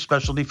premium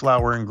specialty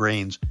flour and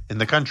grains in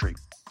the country.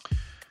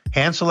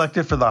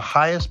 Hand-selected for the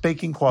highest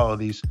baking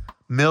qualities,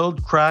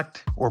 milled,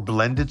 cracked, or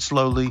blended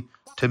slowly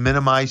to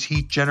minimize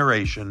heat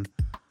generation,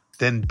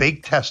 then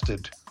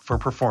bake-tested for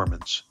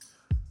performance.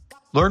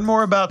 Learn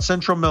more about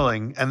Central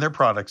Milling and their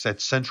products at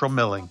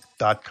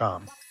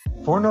centralmilling.com.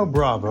 Forno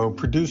Bravo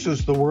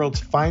produces the world's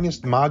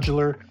finest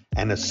modular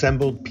and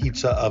assembled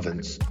pizza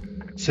ovens.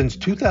 Since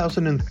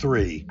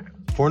 2003,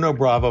 Forno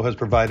Bravo has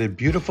provided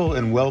beautiful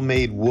and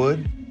well-made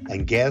wood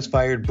and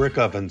gas-fired brick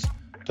ovens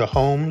to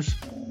homes,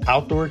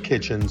 outdoor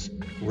kitchens,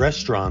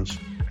 restaurants,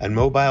 and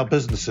mobile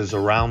businesses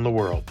around the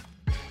world.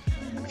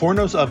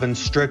 Forno's ovens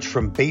stretch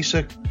from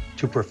basic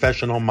to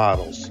professional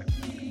models.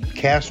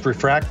 Cast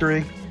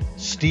refractory,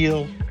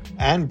 steel,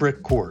 and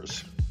brick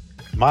cores,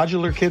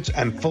 modular kits,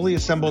 and fully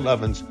assembled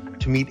ovens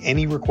to meet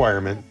any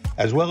requirement,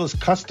 as well as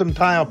custom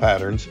tile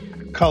patterns,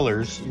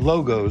 colors,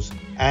 logos,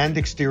 and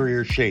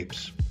exterior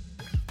shapes.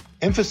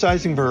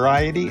 Emphasizing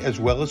variety as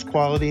well as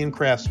quality and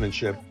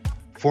craftsmanship,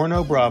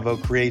 Forno Bravo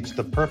creates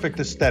the perfect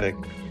aesthetic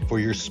for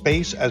your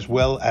space as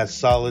well as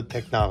solid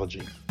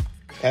technology.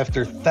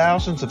 After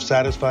thousands of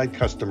satisfied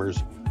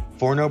customers,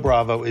 Forno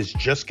Bravo is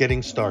just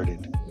getting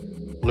started.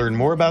 Learn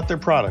more about their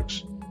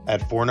products at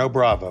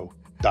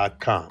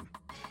fornobravo.com.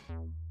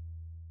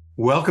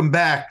 Welcome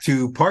back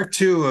to part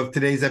two of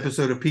today's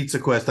episode of Pizza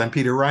Quest. I'm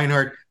Peter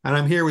Reinhardt, and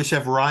I'm here with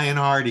Chef Ryan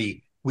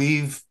Hardy.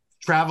 We've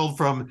traveled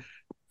from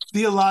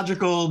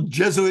theological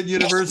Jesuit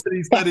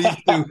university studies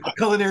to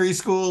culinary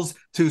schools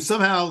to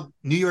somehow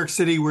New York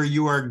City, where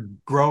you are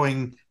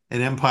growing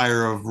an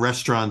empire of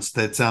restaurants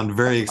that sound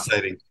very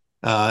exciting.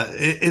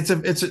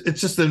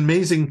 It's just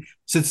amazing.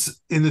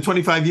 Since in the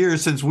 25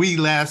 years since we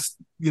last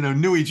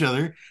knew each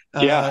other,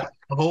 Yeah.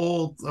 the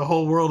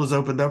whole world has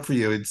opened up for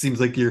you. It seems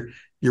like you're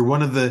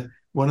one of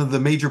the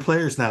major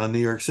players now in New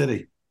York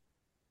City.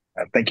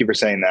 Thank you for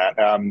saying that.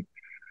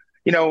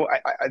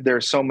 There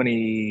are so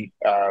many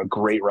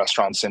great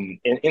restaurants in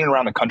and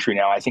around the country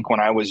now. I think when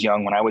I was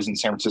young, when I was in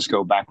San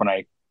Francisco, back when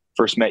I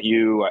first met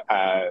you,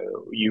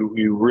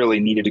 you really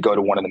needed to go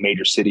to one of the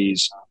major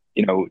cities.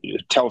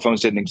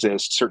 Telephones didn't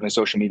exist. Certainly,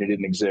 social media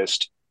didn't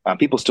exist.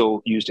 People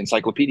still used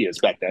encyclopedias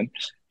back then.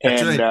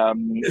 That's And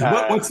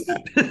right. What's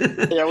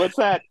that? yeah, what's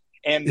that?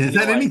 And Is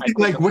that I anything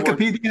like couldn't afford.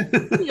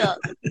 Wikipedia? Yeah,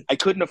 I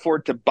couldn't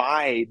afford to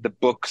buy the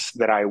books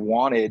that I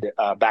wanted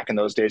back in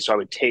those days. So I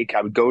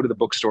would go to the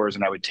bookstores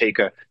and I would take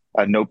a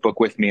notebook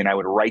with me and I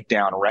would write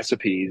down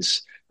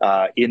recipes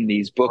in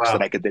these books that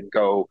Wow. I could then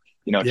go,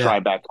 Yeah. try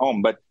back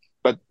home. But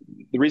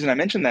the reason I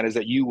mentioned that is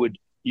that you would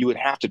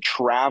have to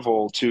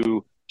travel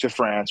to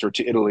France or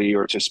to Italy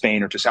or to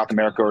Spain or to South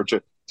America or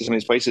to some of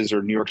these places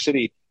or New York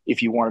City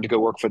if you wanted to go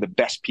work for the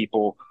best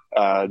people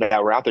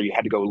that were out there. You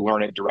had to go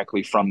learn it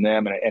directly from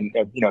them, and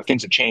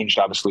things have changed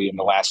obviously in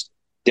the last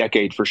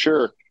decade for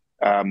sure.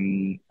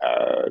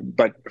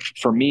 But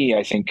for me,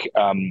 I think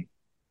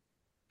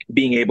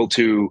being able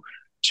to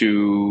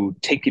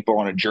take people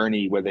on a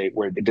journey where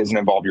it doesn't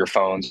involve your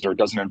phones or it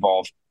doesn't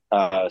involve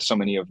so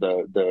many of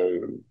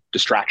the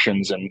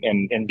distractions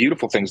and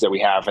beautiful things that we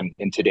have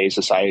in today's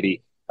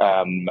society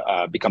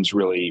becomes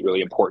really,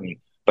 really important.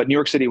 But New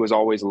York City was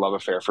always a love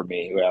affair for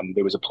me.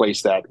 There was a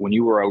place that when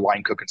you were a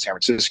line cook in San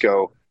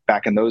Francisco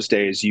back in those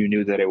days, you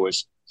knew that it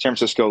was San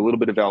Francisco, a little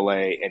bit of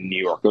LA, and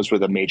New York. Those were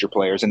the major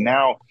players. And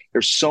now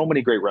there's so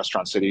many great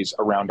restaurant cities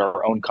around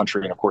our own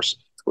country and, of course,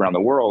 around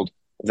the world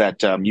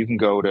that you can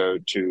go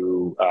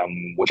to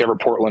whichever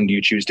Portland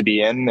you choose to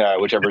be in,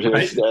 whichever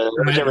Right.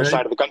 whichever Right.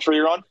 side of the country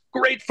you're on.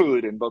 Great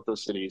food in both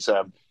those cities.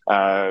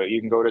 You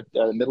can go to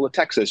the middle of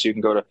Texas. You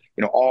can go to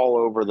all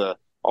over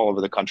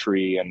the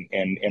country,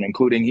 and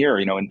including here.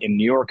 In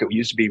New York, it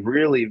used to be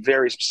really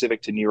very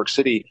specific to New York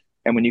City,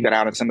 and when you got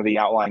out in some of the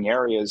outlying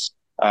areas,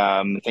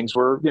 things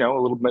were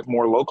a little bit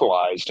more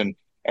localized, and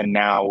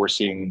now we're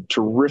seeing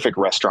terrific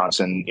restaurants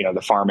in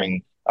the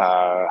farming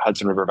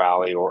Hudson River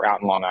Valley, or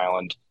out in Long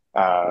Island,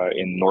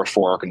 in North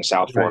Fork and the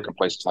South Fork Right. and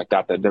places like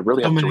that that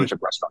really So have many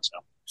terrific restaurants now.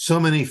 so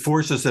many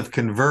forces have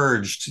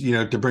converged,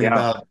 to bring Yeah,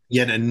 about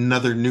yet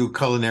another new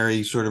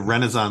culinary sort of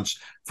renaissance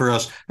for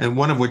us, and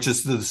one of which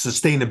is the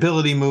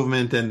sustainability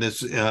movement and this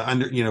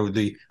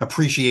the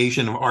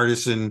appreciation of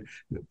artisan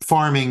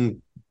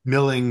farming,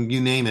 milling,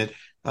 you name it,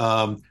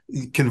 um,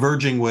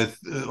 converging with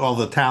all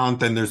the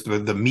talent. And there's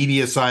the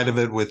media side of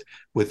it with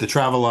the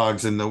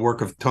travelogues and the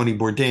work of Tony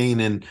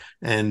Bourdain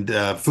and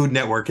Food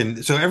Network,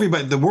 and so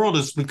everybody, the world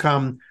has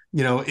become,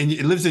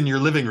 it lives in your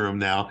living room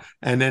now.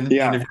 And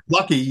yeah. if you're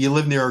lucky, you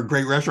live near a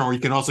great restaurant where you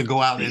can also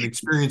go out and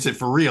experience it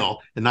for real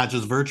and not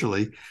just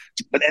virtually.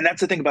 And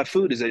that's the thing about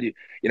food, is that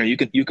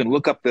you can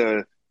look up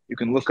on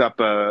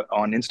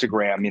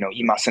Instagram,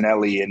 I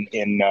Massanelli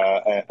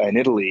in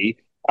Italy,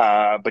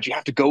 but you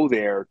have to go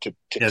there to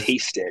Yes,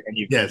 taste it, and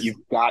yes,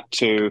 you've got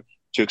to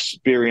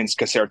experience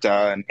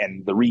Caserta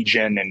and the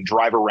region, and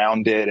drive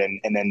around it,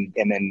 and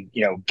then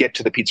get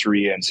to the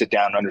pizzeria and sit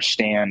down and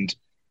understand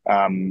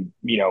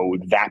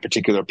that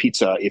particular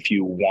pizza if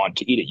you want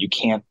to eat it. You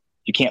can't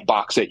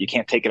box it, you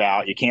can't take it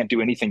out, you can't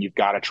do anything. You've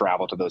got to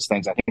travel to those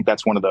things. I think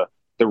that's one of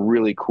the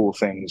really cool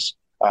things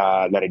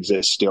that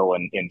exists still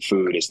in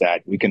food, is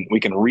that we can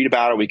read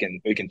about it, we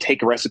can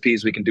take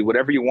recipes, we can do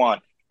whatever you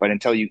want, but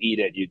until you eat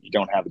it, you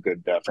don't have a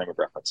good frame of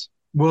reference.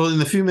 well, in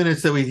the few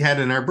minutes that we had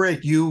in our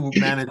break, you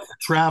managed to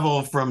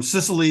travel from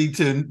Sicily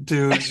to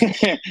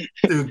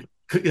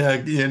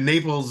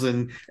Naples,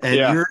 and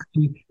Yeah. you're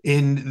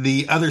in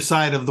the other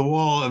side of the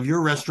wall of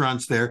your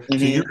restaurants there. So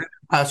you're Hmm. in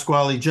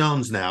Pasquale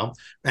Jones now,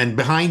 and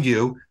behind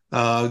you,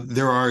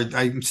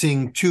 I'm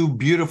seeing two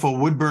beautiful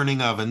wood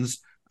burning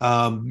ovens.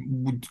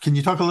 Can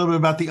you talk a little bit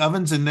about the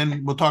ovens, and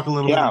then we'll talk a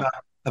little bit Yeah.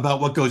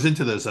 about what goes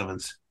into those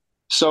ovens?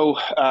 So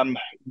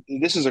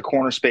this is a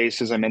corner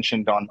space, as I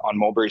mentioned, on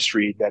Mulberry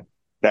Street,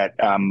 that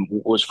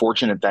was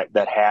fortunate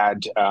that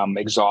had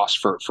exhaust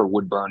for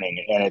wood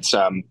burning, and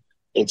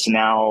it's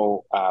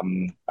now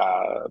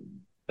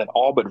been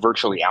all but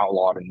virtually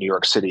outlawed in New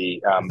York City.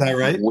 Is that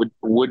right?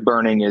 Wood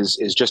burning is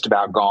just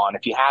about gone.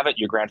 If you have it,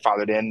 you're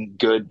grandfathered in.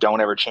 Good,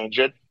 don't ever change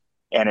it.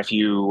 And if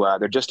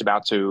they're just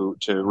about to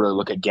really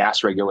look at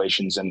gas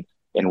regulations and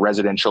in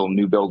residential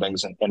new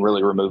buildings, and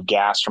really remove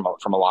gas from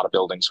a lot of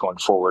buildings going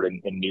forward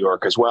in New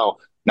York as well.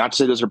 Not to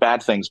say those are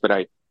bad things, but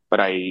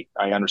I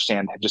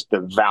understand just the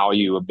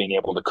value of being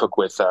able to cook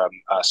with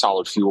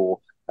solid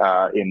fuel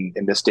in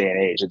this day and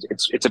age.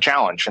 It's a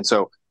challenge, and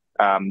so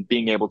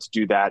being able to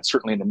do that,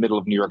 certainly in the middle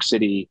of New York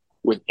City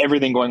with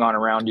everything going on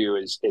around you,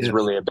 is Yes.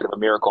 really a bit of a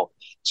miracle.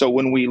 So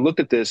when we looked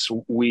at this,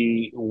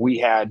 we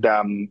had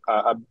a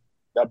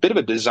bit of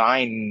a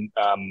design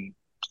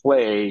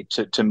play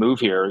to move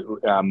here.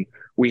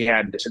 We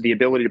had the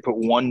ability to put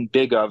one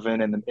big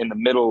oven in the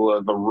middle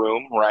of a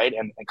room, right,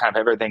 and kind of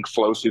have everything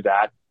flow through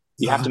that.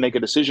 You have to Uh, make a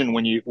decision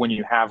when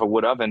you have a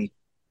wood oven.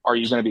 Are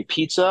you going to be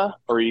pizza,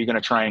 or are you going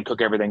to try and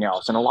cook everything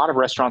else? And a lot of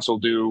restaurants will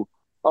do,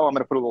 oh, I'm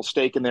going to put a little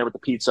steak in there with the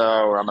pizza,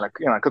 or I'm going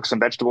to cook some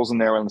vegetables in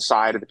there on the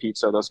side of the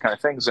pizza, those kind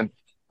of things. And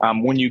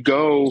when you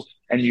go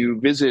and you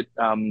visit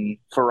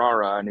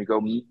Ferrara, and you go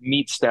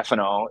meet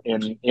Stefano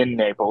in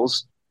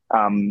Naples,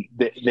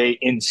 they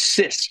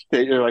insist.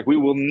 They're like, we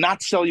will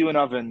not sell you an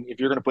oven if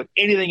you're going to put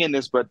anything in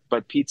this but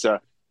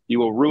pizza. You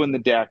will ruin the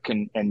deck,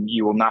 and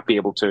you will not be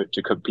able to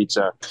cook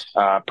pizza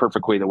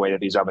perfectly the way that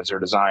these ovens are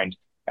designed.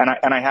 And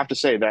I have to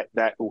say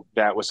that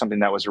was something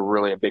that was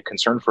really a big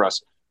concern for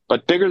us.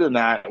 But bigger than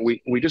that,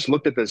 we just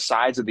looked at the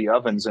size of the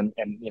ovens, and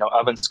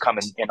ovens come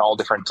in all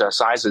different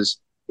sizes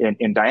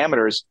in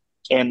diameters,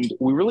 and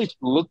we really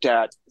looked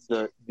at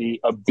the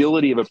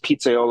ability of a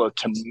pizzaiolo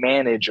to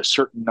manage a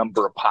certain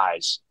number of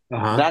pies.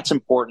 uh-huh. That's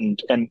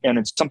important, and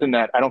it's something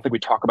that I don't think we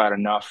talk about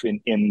enough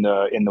in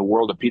the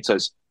world of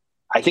pizzas.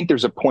 I think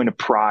there's a point of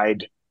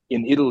pride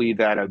in Italy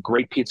that a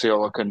great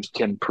pizzaiolo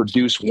can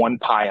produce one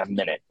pie a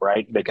minute,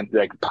 right?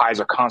 Pies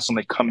are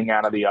constantly coming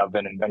out of the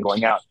oven and then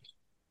going out.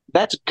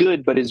 That's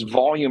good, but is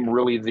volume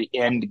really the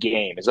end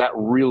game? Is that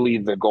really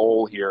the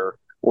goal here,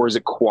 or is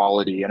it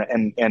quality?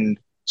 And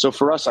so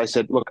for us, I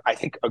said, look, I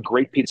think a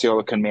great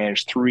pizzaiolo can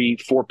manage 3,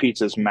 4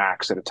 pizzas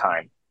max at a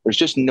time. There's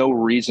just no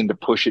reason to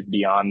push it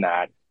beyond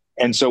that.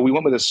 And so we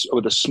went with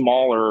a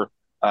smaller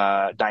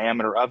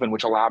diameter oven,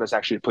 which allowed us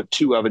actually to put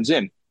two ovens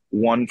in,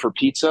 one for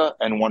pizza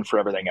and one for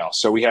everything else.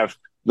 So we have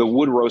the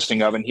wood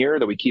roasting oven here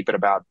that we keep at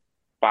about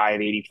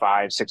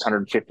 585,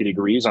 650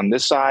 degrees on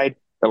this side.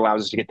 That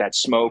allows us to get that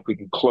smoke. We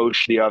can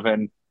cloche the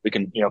oven. We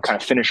can, kind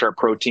of finish our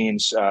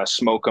proteins,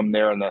 smoke them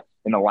there in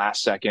the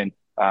last second.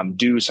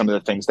 Do some of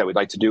the things that we'd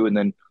like to do, and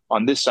then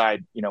on this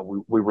side,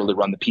 we really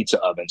run the pizza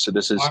oven. So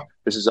this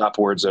is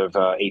upwards of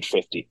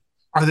 850.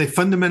 Are they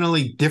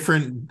fundamentally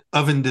different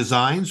oven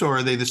designs, or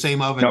are they the same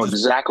oven? No, Just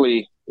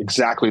exactly.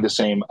 exactly the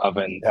same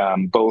oven.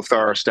 Both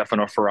are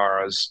Stefano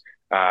Ferraras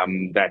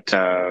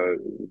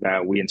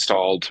that we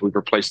installed. We've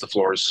replaced the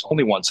floors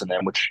only once in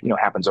them, which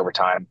happens over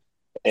time.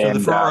 So the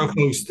And Ferraro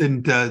folks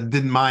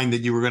didn't mind that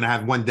you were going to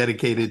have one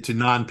dedicated to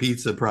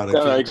non-pizza products.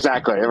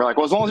 exactly, they were like,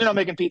 well, as long as you're not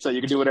making pizza,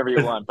 you can do whatever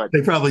you want. But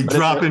they probably but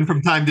drop in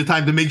from time to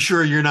time to make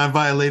sure you're not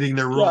violating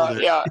their rule.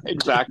 Yeah,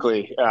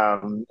 exactly.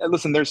 And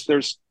listen, there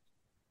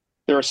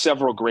are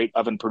several great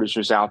oven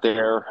producers out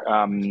there.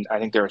 I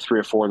think there are three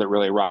or four that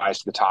really rise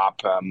to the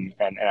top,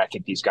 and I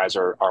think these guys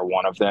are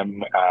one of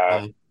them.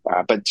 Yeah.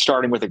 But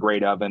starting with a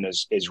great oven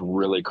is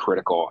really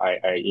critical.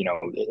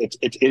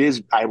 It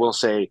is. I will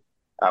say,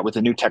 with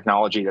the new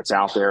technology that's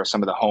out there,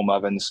 some of the home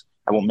ovens.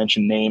 I won't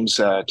mention names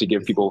to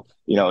give people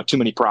too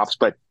many props,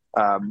 but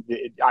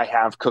I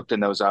have cooked in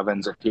those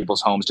ovens at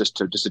people's homes just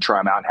to try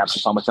them out and have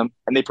some fun with them,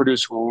 and they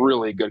produce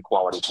really good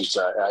quality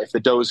pizza. If the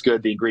dough is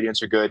good, the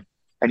ingredients are good,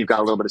 and you've got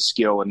a little bit of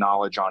skill and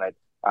knowledge on it,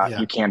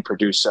 you can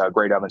produce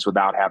great ovens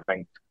without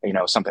having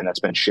something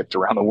that's been shipped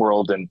around the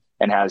world and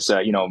has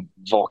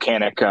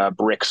volcanic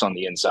bricks on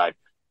the inside.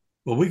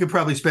 Well, we could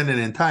probably spend an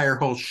entire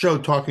whole show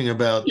talking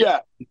about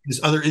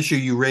this other issue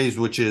you raised,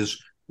 which is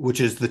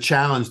the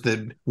challenge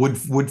that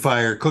wood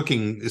fire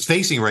cooking is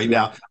facing right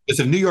now.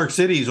 Because if New York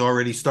City is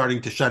already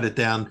starting to shut it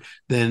down,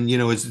 then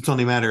it's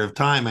only a matter of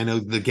time. I know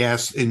the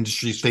gas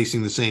industry is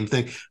facing the same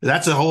thing.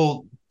 That's a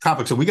whole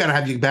topic. So we got to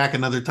have you back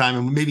another time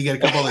and maybe get a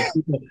couple of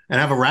people and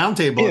have a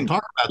roundtable and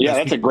talk about this. Yeah,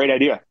 that's a great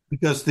idea.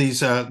 Because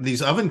these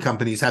oven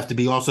companies have to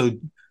be also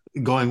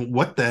going,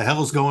 what the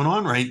hell is going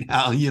on right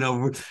now?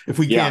 If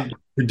we can't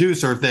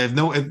produce, or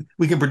if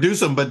we can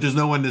produce them, but there's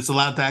no one that's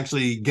allowed to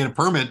actually get a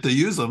permit to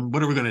use them,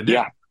 what are we going to do?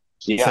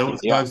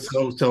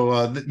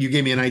 So you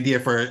gave me an idea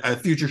for a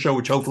future show,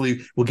 which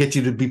hopefully will get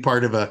you to be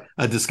part of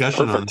a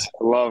discussion on this.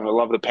 I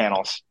love the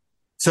panels.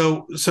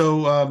 So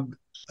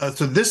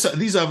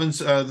these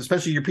ovens,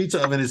 especially your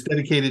pizza oven, is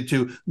dedicated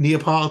to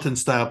Neapolitan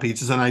style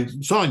pizzas, and I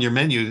saw on your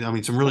menu,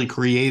 some really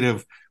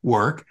creative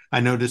work.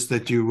 I noticed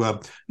that you're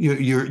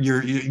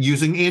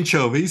using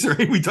anchovies.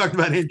 Right? We talked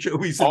about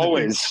anchovies.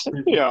 Always,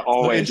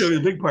 always. Anchovies is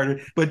a big part of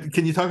it. But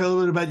can you talk a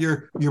little bit about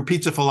your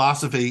pizza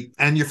philosophy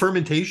and your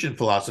fermentation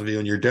philosophy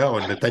on your dough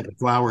and the type of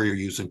flour you're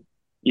using?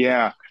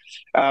 Yeah.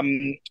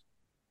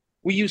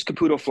 We use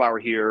Caputo flour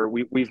here.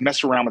 We've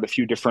messed around with a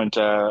few different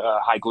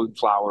high gluten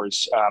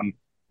flours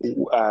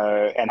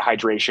and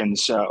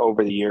hydrations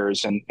over the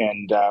years, and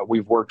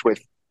we've worked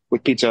with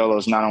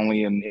Pizzaiolo not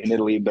only in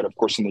Italy but of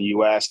course in the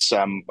U.S.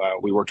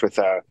 We worked with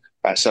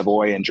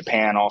Savoy in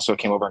Japan, also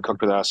came over and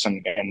cooked with us,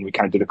 and we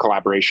kind of did a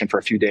collaboration for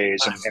a few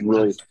days and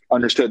really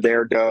understood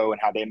their dough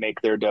and how they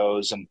make their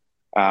doughs. And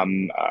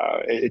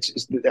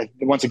it's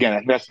once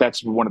again,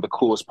 that's one of the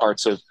coolest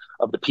parts of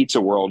the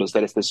pizza world, is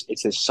that it's this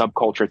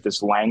subculture, it's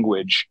this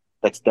language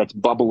that's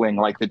bubbling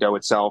like the dough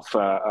itself,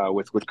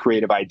 with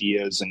creative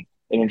ideas and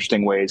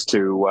interesting ways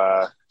to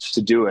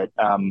do it.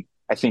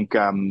 I think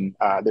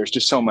there's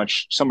just so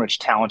much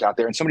talent out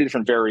there and so many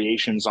different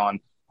variations on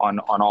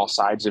all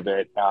sides of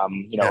it.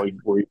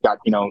 We've got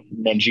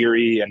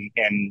Mangieri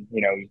and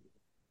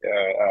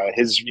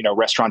his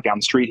restaurant down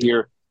the street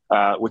here,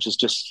 which is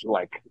just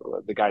like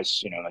the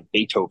guy's like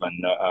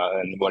Beethoven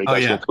and what he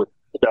does with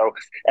dough.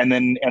 And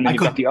then you've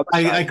got the other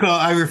side.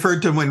 I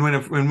referred to him in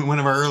one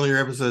of our earlier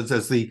episodes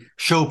as the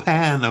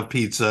Chopin of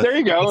pizza. There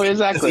you go.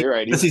 Exactly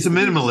right. He's a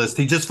minimalist.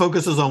 He just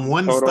focuses on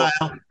one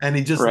style and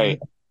he just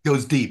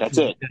goes deep. That's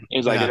it.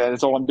 He's like,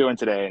 that's all I'm doing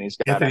today. And he's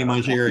got Anthony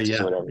Mangieri,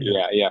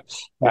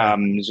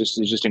 It's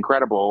just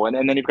incredible. And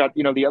then you've got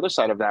the other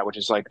side of that, which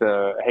is like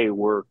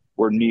we're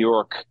New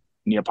York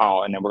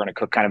Neapolitan, and we're going to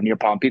cook kind of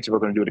Neapolitan pizza. We're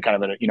going to do it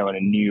kind of in a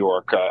New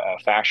York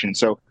fashion.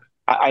 So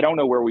I don't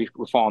know where we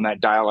fall on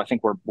that dial. I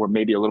think we're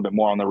maybe a little bit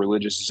more on the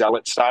religious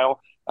zealot style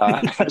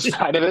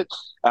side of it.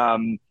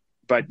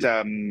 But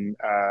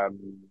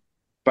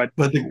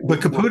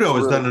Caputo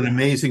has done an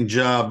amazing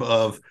job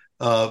of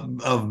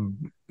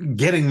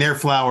getting their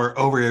flour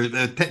over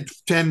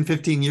 10,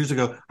 15 years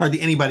ago. Hardly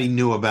anybody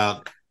knew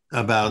about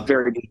that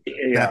brand.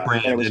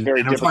 And it was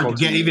very difficult hard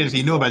to get. Even if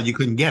you knew about it, you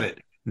couldn't get it.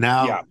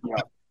 Now,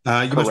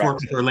 you must work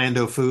with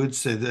Orlando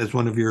Foods as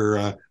one of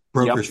your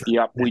brokers.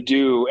 Yep, we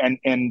do. And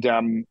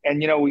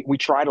we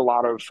tried a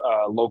lot of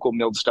local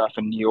milled stuff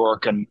in New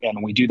York, and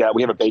we do that.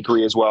 We have a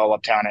bakery as well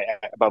uptown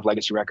above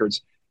Legacy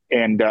Records.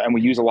 And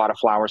we use a lot of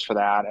flours for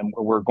that, and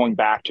we're going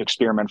back to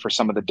experiment for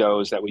some of the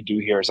doughs that we do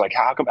here. It's like,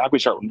 how can we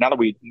start, now that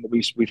we've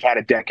had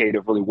a decade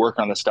of really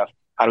working on this stuff,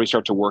 how do we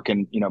start to work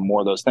in more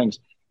of those things?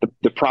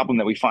 The problem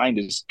that we find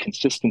is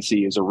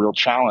consistency is a real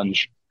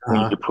challenge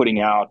when you're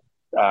putting out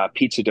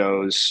pizza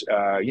doughs.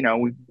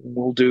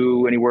 We'll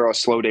do anywhere. A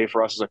slow day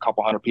for us is a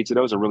couple hundred pizza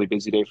doughs. A really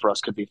busy day for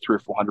us could be 300 or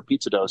 400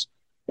 pizza doughs.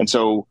 And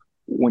so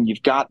when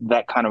you've got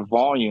that kind of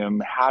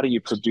volume, how do you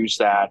produce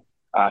that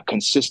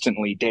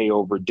consistently day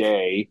over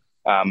day?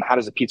 How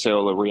does a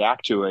pizzaiolo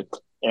react to it?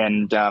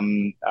 And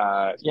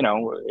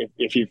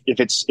if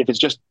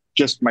it's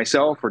just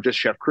myself or just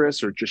Chef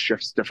Chris or just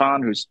Chef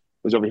Stefan, who's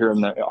over here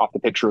off the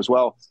picture as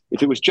well,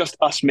 if it was just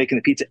us making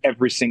the pizza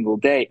every single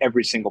day,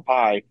 every single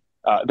pie,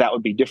 that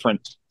would be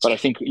different. But I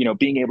think,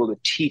 being able to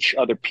teach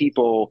other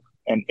people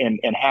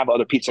and have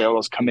other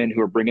pizzaiolos come in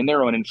who are bringing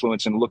their own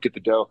influence and look at the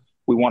dough,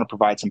 we want to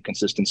provide some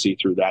consistency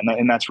through that.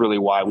 And that's really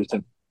why we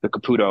think the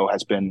Caputo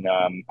has been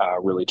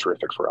really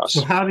terrific for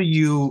So us. how do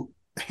you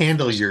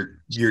handle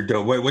your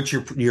dough? What's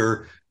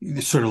your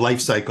sort of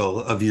life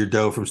cycle of your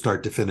dough from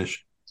start to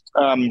finish?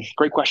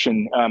 Great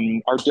question.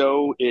 Our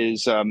dough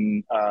is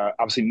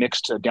obviously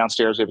mixed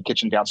downstairs. We have a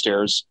kitchen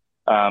downstairs.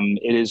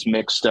 It is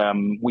mixed.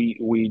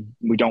 We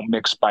don't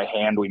mix by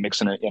hand. We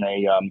mix in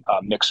a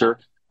mixer.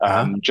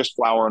 Uh-huh. Just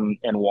flour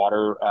and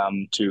water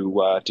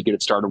to get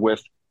it started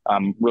with.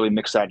 Really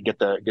mix that. Get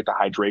the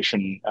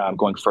hydration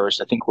going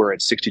first. I think we're at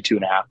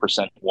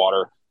 62.5%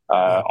 water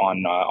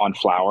on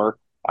flour.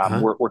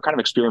 Uh-huh. We're kind of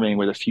experimenting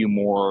with a few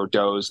more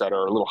doughs that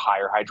are a little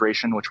higher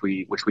hydration, which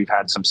we've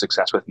had some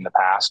success with in the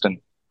past, and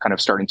kind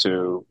of starting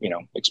to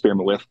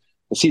experiment with.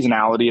 The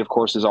seasonality, of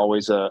course, is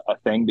always a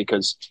thing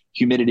because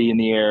humidity in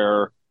the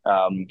air,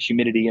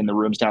 humidity in the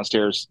rooms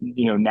downstairs,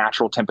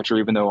 natural temperature.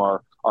 Even though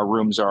our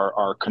rooms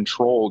are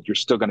controlled, you're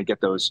still going to get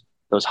those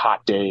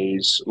hot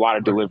days, a lot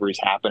of deliveries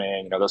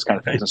happening, those kind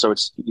of things. And so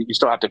you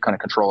still have to kind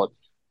of control it.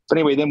 But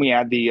anyway, then we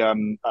add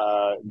the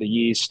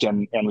yeast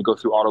and we go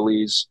through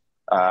autolyse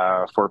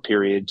for a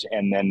period,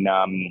 and then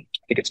I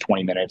think it's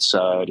 20 minutes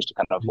just to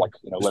kind of like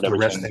let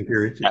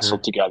everything nestle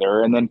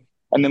together, and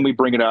then we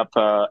bring it up,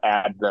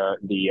 add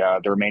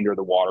the remainder of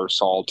the water,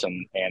 salt,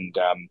 and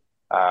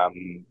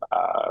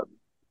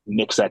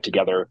mix that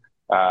together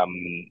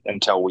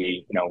until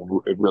we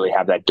really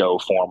have that dough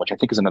form, which I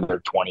think is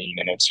another 20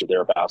 minutes or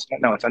thereabouts.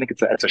 No, I think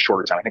it's a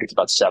shorter time. I think it's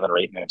about 7 or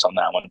 8 minutes on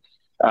that one.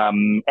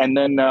 And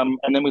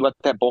then we let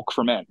that bulk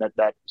ferment.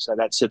 So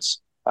that sits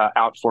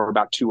out for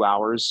about 2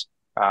 hours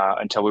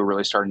until we're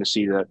really starting to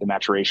see the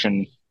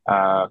maturation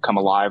come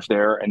alive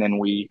there, and then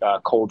we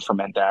cold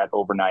ferment that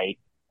overnight.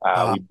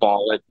 We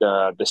ball it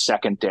the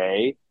second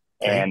day,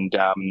 and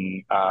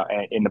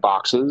in the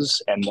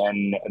boxes, and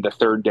then the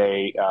third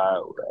day,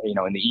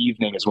 in the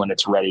evening is when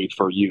it's ready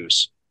for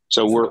use.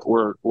 So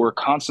we're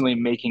constantly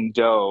making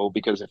dough,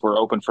 because if we're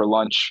open for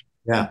lunch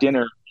and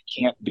dinner,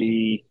 it can't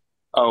be,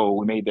 oh,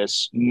 we made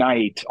this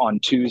night on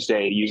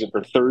Tuesday, use it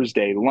for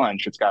Thursday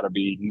lunch. It's got to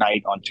be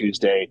night on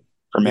Tuesday.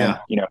 Ferment,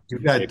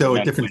 you've got dough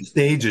at different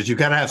stages. You've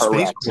got to have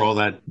space for all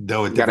that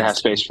dough. You got to have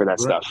space for that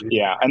stuff.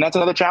 Yeah, and that's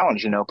another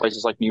challenge.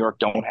 Places like New York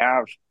don't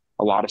have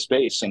a lot of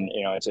space, and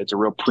it's a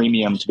real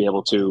premium to be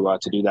able to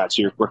do that.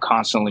 So we're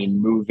constantly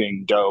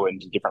moving dough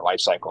into different life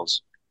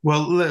cycles.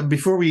 Well,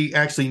 before we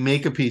actually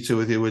make a pizza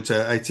with you, which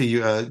I see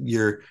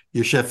your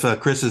chef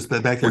Chris is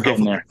back there. We're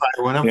getting there.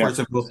 Went up for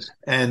it,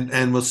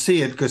 and we'll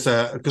see it because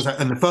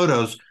in the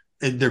photos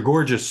they're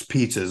gorgeous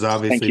pizzas.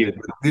 Obviously,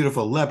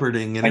 beautiful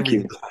leoparding and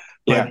everything.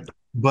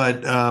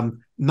 But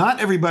not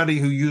everybody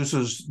who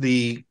uses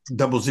the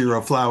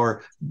 00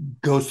 flour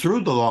goes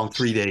through the long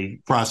 3-day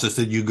process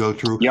that you go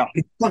through. Yeah.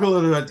 Talk a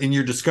little bit in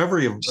your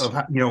discovery of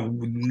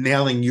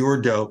nailing your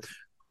dough.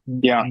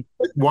 Yeah.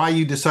 Why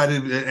you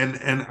decided,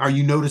 and are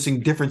you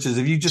noticing differences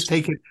if you just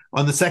take it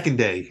on the second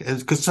day?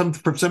 Because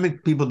for some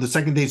people, the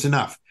second day is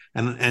enough,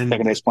 and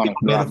second day's plenty.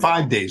 Go to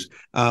 5 days.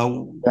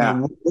 What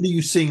are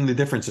you seeing the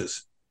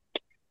differences?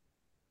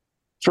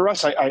 For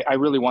us, I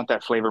really want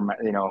that flavor,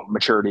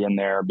 maturity in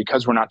there,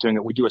 because we're not doing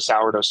it. We do a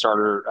sourdough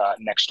starter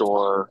next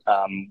door.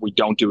 We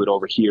don't do it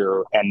over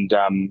here, and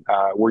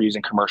we're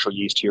using commercial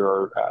yeast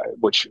here,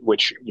 which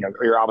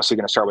you're obviously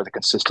going to start with a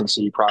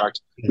consistency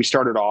product. We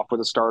started off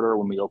with a starter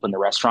when we opened the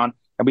restaurant,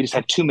 and we just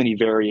had too many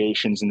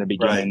variations in the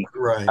beginning.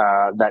 Right.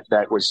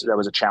 That was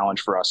a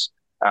challenge for us.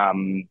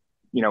 We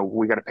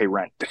got to pay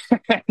rent,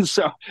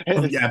 so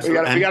we got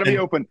to be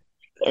open.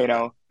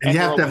 And you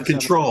have to have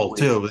control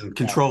too, and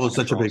control is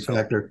such a big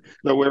factor.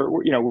 So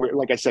we're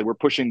like I said, we're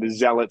pushing the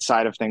zealot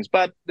side of things,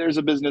 but there's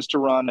a business to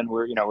run, and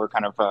we're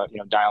kind of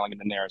dialing it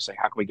in there and saying,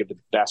 how can we give the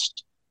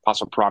best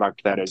possible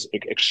product that is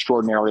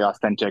extraordinarily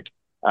authentic,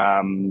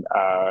 and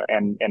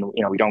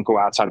we don't go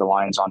outside the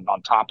lines on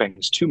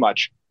toppings too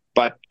much,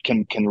 but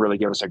can really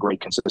give us a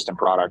great consistent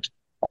product.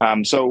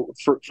 So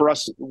for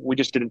us, we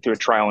just did it through a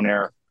trial and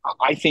error.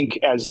 I think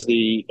as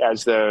the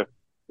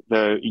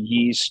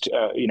yeast,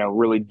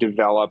 really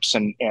develops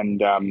and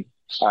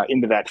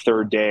into that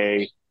third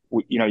day,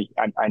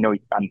 I know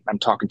I'm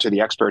talking to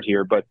the expert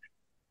here, but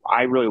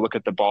I really look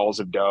at the balls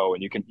of dough,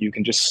 and you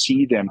can just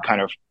see them kind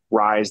of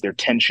rise, their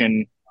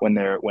tension when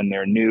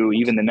they're new.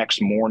 Even the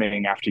next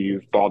morning after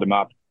you've balled them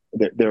up,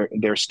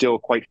 they're still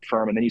quite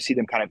firm, and then you see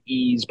them kind of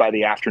ease by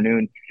the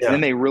afternoon, and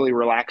then they really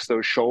relax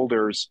those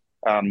shoulders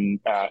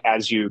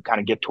as you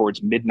kind of get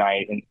towards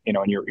midnight, and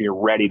you're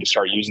ready to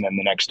start using them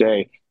the next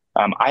day.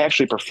 I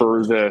actually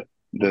prefer the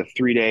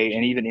 3-day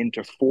and even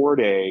into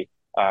 4-day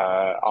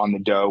on the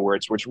dough, where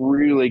it's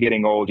really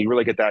getting old. You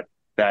really get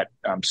that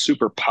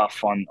super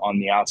puff on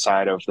the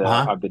outside of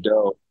the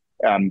dough,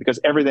 because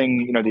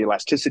everything, the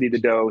elasticity of the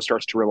dough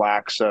starts to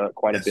relax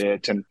quite a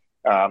bit, and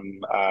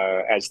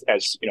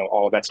as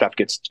all of that stuff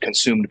gets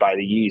consumed by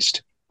the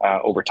yeast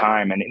over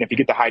time, and if you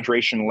get the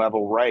hydration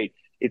level right,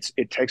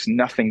 it takes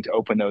nothing to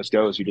open those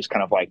doughs. You just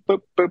kind of like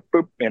boop boop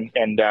boop,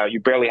 and you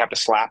barely have to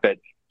slap it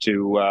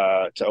to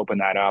open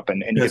that up, and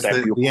you get Because that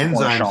the beautiful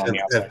cornichon enzymes on the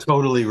have outside.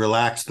 totally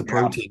relaxed the Yeah,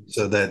 protein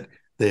so that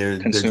they're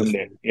consumed just,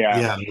 it. Yeah.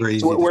 yeah, very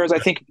So easy to. whereas I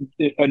think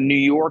a New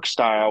York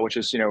style, which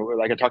is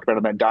like I talked about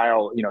on that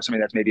dial, something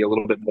that's maybe a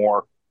little bit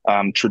more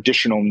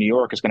traditional New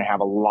York is going to have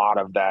a lot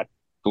of that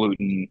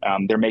gluten.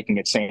 They're making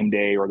it same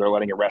day, or they're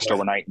letting it rest Right.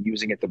 overnight and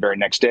using it the very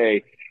next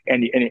day.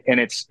 And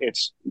it's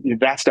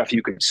that stuff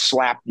you could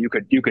slap, you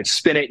could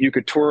spin it, you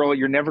could twirl.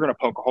 You're never going to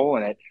poke a hole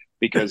in it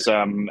because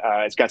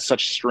it's got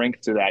such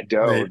strength to that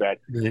dough Right.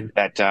 Right.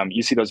 that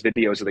you see those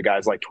videos of the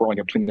guys like twirling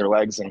it between their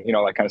legs and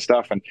that kind of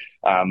stuff. And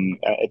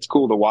it's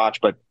cool to watch,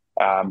 but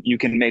you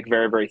can make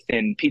very, very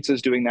thin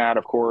pizzas doing that,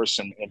 of course,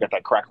 and get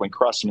that crackling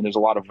crust. I mean, there's a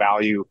lot of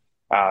value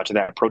to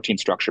that protein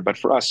structure. But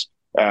for us,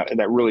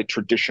 that really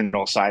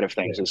traditional side of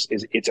things is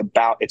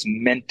it's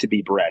meant to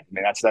be bread. I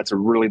mean, that's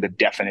really the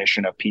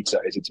definition of pizza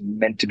is it's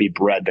meant to be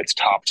bread that's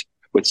topped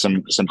with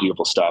some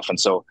beautiful stuff. And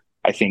so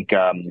I think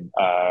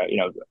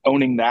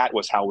owning that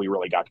was how we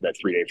really got to that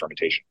 3-day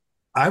fermentation.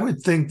 I would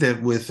think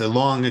that with a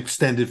long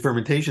extended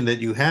fermentation that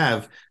you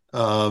have,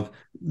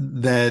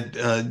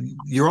 that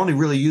you're only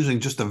really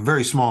using just a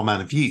very small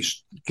amount of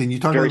yeast. Can you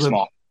talk a Very little bit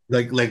small.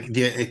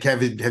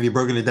 have you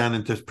broken it down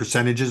into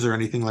percentages or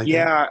anything like that?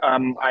 Yeah,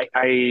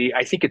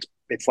 I think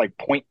it's like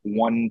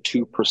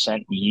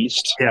 0.12%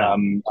 yeast Yeah.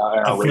 in A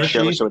our fresh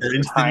ratio, yeast so it's or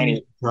instant tiny.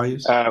 yeast, dry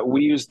yeast?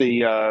 We use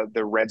the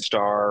Red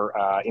Star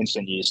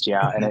instant yeast,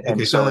 yeah, Okay. and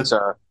Okay. So so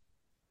that,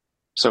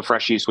 so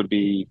fresh yeast would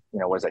be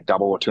what is that,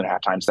 double or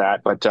 2.5 times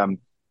that, but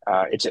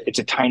it's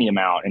a tiny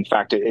amount. In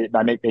fact, it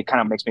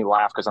kind of makes me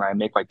laugh because when I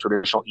make like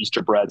traditional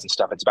Easter breads and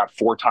stuff, it's about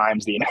 4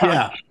 times the amount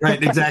yeah,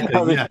 right.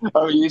 Exactly. Yeah.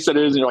 of yeast it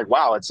is. And you're like,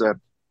 wow, it's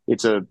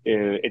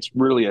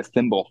really a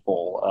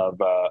thimbleful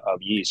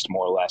of yeast,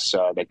 more or less,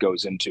 that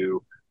goes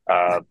into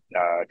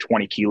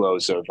 20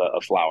 kilos of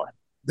flour.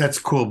 That's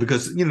cool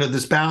because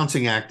this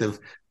balancing act of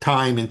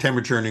time and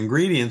temperature and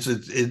ingredients.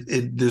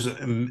 There's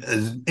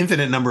an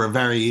infinite number of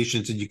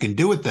variations that you can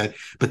do with that,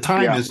 but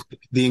time Yeah, is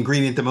the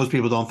ingredient that most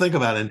people don't think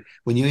about. And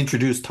when you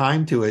introduce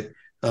time to it,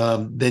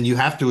 then you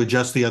have to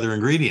adjust the other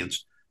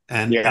ingredients.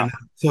 yeah, And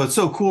so it's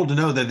so cool to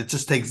know that it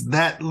just takes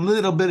that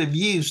little bit of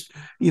yeast,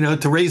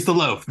 to raise the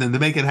loaf and to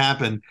make it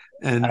happen.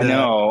 And I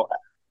know.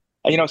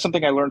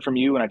 Something I learned from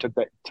you when I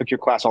took your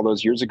class all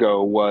those years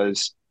ago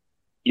was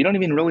you don't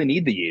even really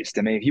need the yeast.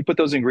 I mean, if you put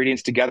those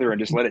ingredients together and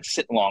just let it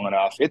sit long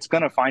enough, it's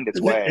going to find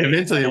its way,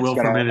 eventually and it it's will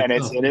gonna ferment and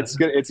it's itself. and it's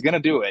good. It's going to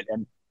do it.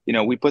 And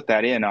we put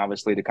that in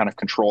obviously to kind of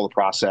control the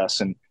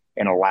process and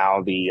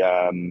allow the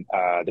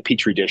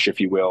petri dish, if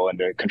you will, and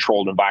the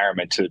controlled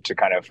environment to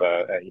kind of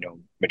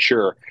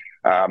mature.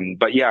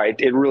 But yeah,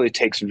 it really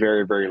takes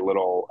very, very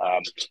little.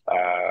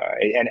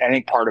 And I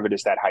think part of it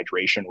is that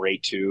hydration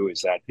rate too.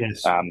 Is that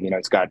Yes.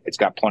 it's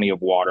got plenty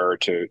of water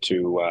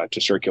to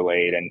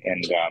circulate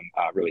and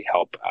really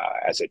help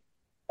as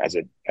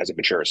it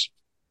matures.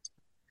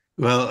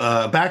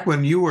 Well, back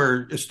when you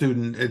were a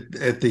student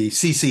at the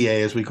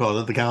CCA, as we call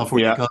it, the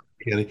California Yeah,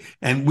 Culinary Academy,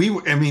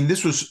 and I mean,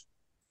 this was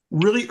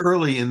really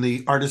early in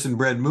the artisan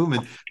bread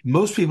movement.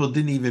 Most people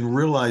didn't even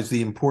realize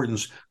the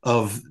importance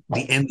of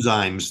the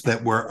enzymes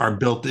that are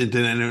built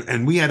into,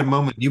 and we had a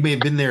moment, you may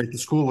have been there at the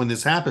school when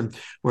this happened,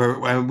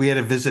 where we had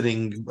a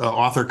visiting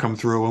author come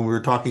through and we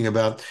were talking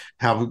about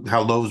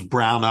how loaves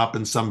brown up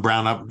and some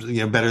brown up,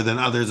 better than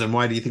others. And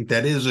why do you think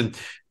that is? And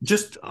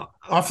just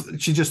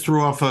she just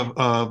threw off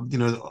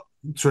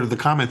sort of the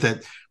comment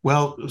that,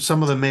 well,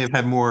 some of them may have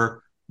had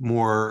more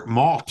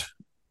malt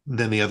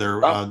than the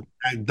other oh,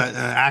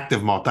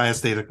 active malt,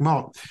 diastatic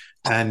malt,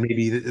 and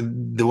maybe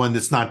the one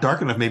that's not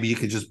dark enough, maybe you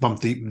could just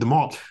bump the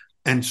malt.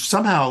 And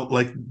somehow,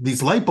 like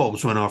these light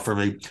bulbs went off for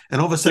me,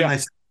 and all of a sudden, yeah,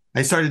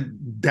 I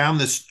started down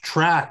this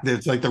track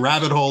that's like the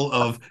rabbit hole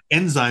of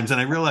enzymes, and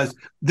I realized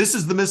this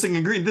is the missing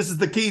ingredient. This is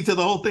the key to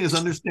the whole thing: is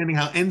understanding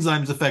how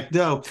enzymes affect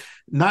dough.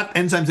 Not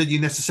enzymes that you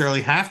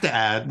necessarily have to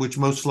add, which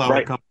most flour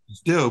right,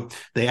 companies do.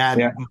 They add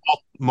yeah,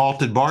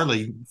 malted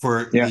barley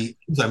for yeah, the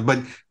enzyme, but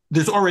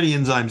there's already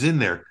enzymes in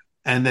there.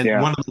 And then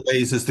yeah, one of the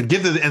ways is to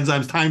give the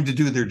enzymes time to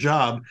do their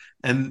job.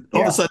 And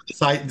all of a yeah.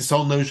 sudden, this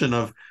whole notion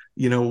of,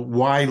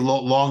 why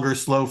longer,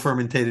 slow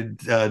fermented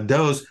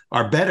doughs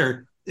are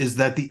better is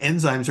that the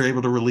enzymes are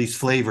able to release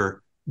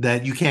flavor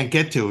that you can't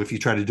get to if you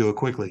try to do it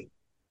quickly.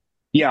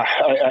 Yeah,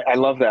 I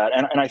love that,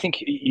 and I think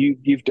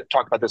you've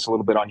talked about this a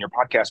little bit on your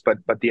podcast,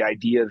 but the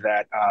idea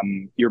that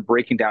you're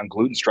breaking down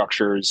gluten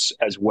structures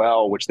as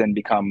well, which then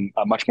become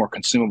much more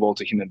consumable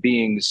to human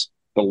beings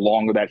the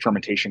longer that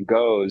fermentation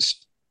goes.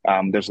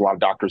 There's a lot of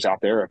doctors out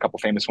there, a couple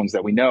famous ones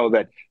that we know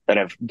that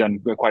have done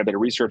quite a bit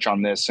of research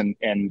on this and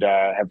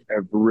have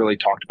really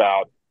talked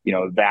about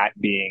that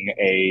being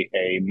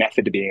a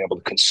method to being able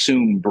to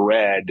consume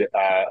bread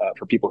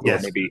for people who are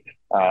Yes. maybe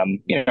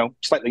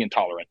slightly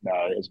intolerant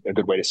is a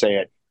good way to say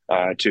it.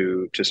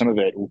 To some of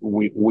it,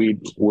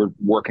 we're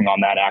working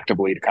on that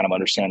actively to kind of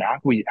understand how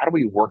do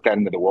we work that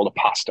into the world of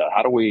pasta?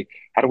 How do we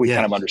kind of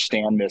Yes.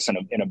 understand this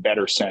in a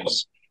better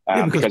sense?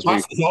 Yeah, because Because we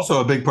pasta is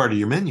also a big part of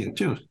your menu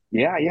too.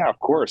 Yeah, yeah, of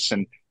course.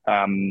 And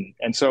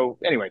And so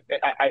anyway,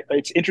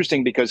 it's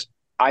interesting because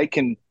I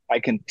can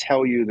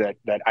tell you that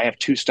I have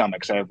two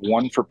stomachs. I have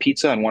one for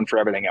pizza and one for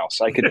everything else.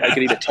 I could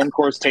eat a 10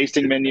 course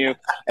tasting menu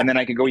and then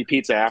I could go eat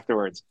pizza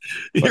afterwards.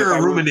 But if You're I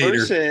a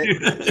reverse ruminator.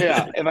 it,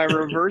 yeah, if I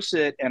reverse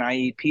it and I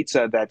eat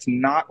pizza that's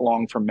not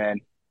long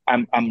ferment,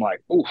 I'm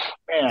like, oof,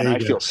 man, There I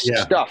you go. feel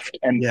Yeah. stuffed.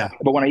 And Yeah.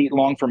 but when I eat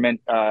long ferment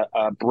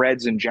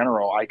breads in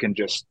general, I can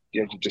just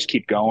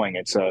keep going.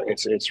 It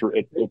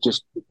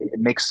just it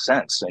makes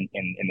sense in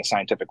the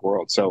scientific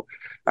world. So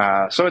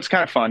so it's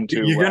kind of fun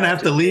You're going to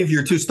have to leave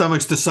your two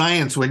stomachs to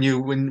science when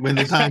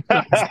the time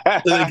comes,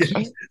 so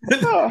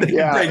Oh, they can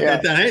yeah, break yeah.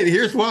 that down. Hey,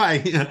 here's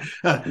why.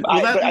 Well, that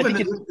But I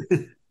think go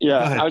yeah,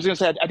 I ahead. was going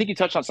to say, I think you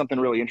touched on something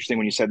really interesting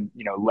when you said,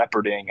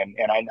 leoparding,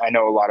 and I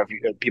know a lot of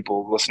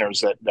people,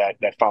 listeners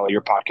that follow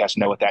your podcast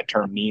know what that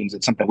term means.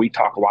 It's something we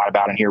talk a lot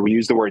about in here. We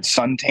use the word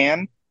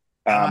suntan.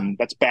 Uh,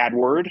 That's a bad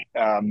word.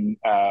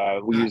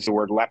 We use the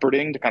word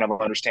leoparding to kind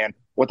of understand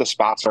what the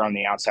spots are on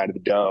the outside of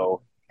the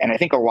dough. And I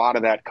think a lot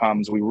of that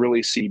comes, we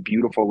really see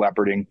beautiful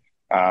leoparding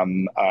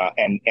and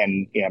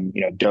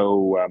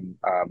dough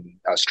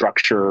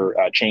structure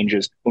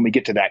changes when we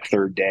get to that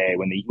third day,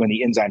 when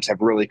the enzymes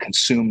have really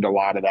consumed a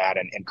lot of that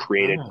and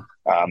created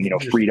oh,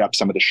 freed up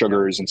some of the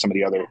sugars and some of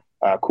the other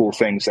cool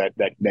things that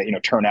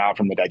turn out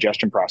from the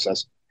digestion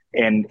process,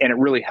 and it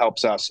really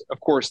helps us. Of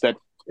course, that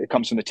it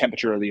comes from the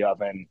temperature of the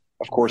oven.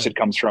 Of course, right. it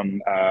comes from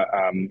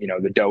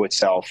the dough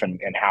itself and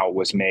how it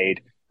was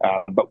made.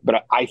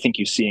 But I think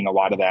you're seeing a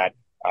lot of that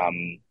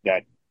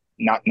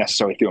not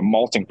necessarily through a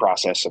malting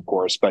process, of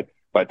course, but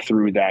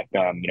through that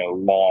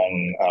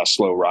long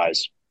slow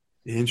rise.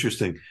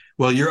 Interesting.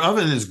 Well, your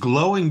oven is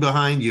glowing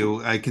behind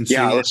you. I can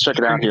Yeah, see it. let's check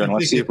it out here and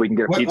let's see if we can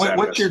get a pizza out of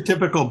What's this. your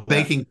typical Yeah.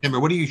 baking timber?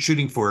 What are you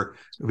shooting for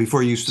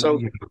before So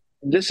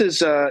this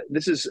is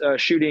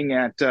shooting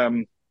at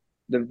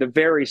the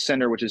very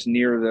center, which is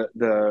near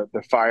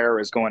the fire,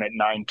 is going at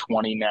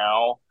 920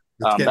 now.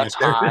 it's getting up That's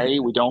there? high.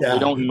 We Yeah.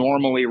 don't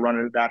normally run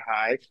it that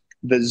high.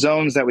 The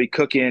zones that we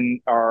cook in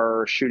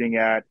are shooting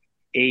at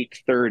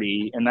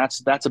 830, and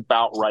that's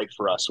about right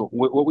for us.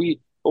 What we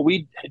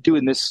do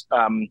in this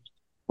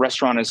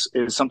restaurant is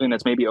something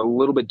that's maybe a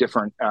little bit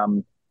different.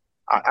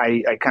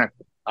 I kind of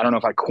I don't know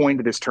if I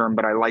coined this term,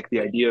 but I like the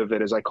idea of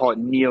it. As I call it,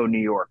 neo New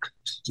York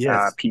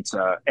Yes.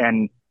 pizza,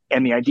 and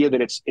the idea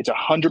that it's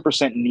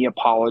 100%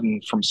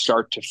 Neapolitan from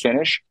start to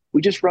finish.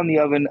 We just run the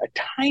oven a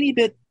tiny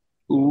bit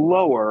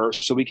lower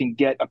so we can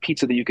get a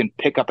pizza that you can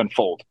pick up and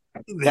fold.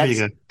 There you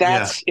go. Yeah.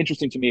 That's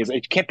interesting to me. Is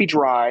it can't be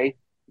dry,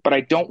 but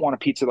I don't want a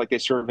pizza like they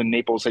serve in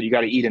Naples that you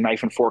got to eat a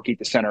knife and fork, eat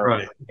the center,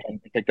 Right.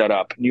 and pick that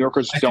up. New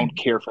Yorkers I don't think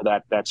care for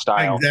that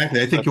style.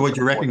 exactly. I think But what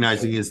you're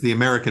recognizing is the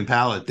American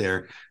palate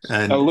there,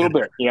 a little and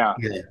bit, yeah,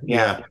 yeah, yeah.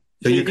 yeah.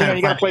 So So you're kind of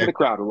you got to play finding with the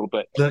crowd a little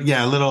bit.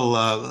 yeah, a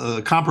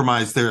little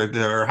compromise there,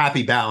 their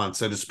happy balance,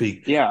 so to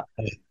speak. Yeah.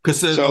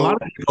 Because a lot So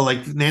of people,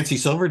 like Nancy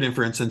Silverton,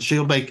 for instance,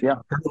 she'll make yeah,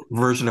 her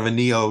version of a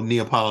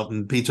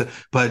Neapolitan pizza,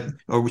 but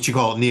or what you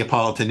call it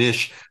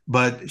Neapolitan-ish,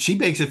 but she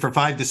bakes it for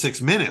 5 to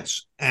 6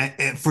 minutes,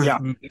 and for yeah.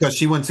 because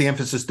she wants the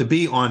emphasis to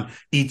be on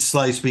each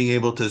slice being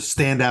able to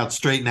stand out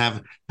straight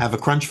and have a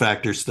crunch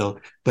factor still,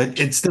 but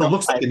it still No,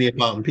 looks like a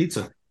Neapolitan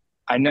pizza.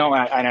 I know,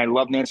 and I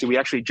love Nancy. We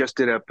actually just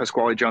did a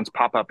Pasquale Jones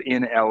pop up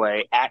in LA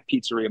at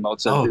Pizzeria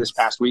Mozza Oh, this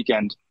past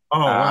weekend, oh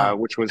wow! I had no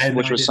which was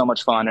idea. so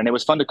much fun, and it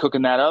was fun to cook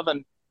in that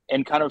oven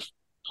and kind of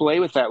play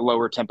with that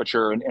lower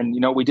temperature. And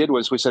what we did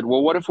was we said,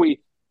 well, what if we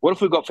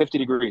go up 50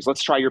 degrees?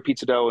 Let's try your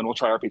pizza dough, and we'll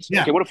try our pizza.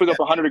 Yeah, Okay, what if we go yeah, up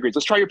 100 degrees?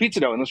 Let's try your pizza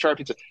dough, and let's try our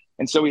pizza.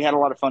 And so we had a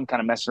lot of fun, kind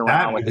of messing that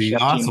around with would the be chef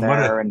team awesome. What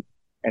a there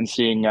and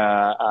seeing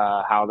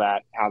how Were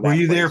that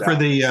you there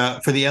plays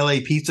out. for the LA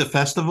Pizza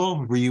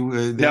Festival? Were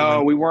you there No,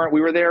 when? we weren't.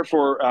 We were there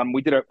for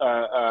we did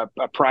a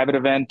private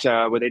event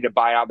where they did a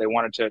buyout. They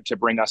wanted to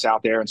bring us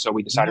out there, and so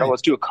we decided, oh, Nice.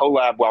 let's do a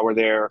collab while we're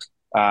there.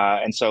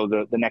 And so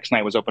the next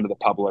night was open to the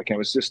public,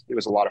 and it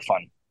was a lot of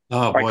fun. Oh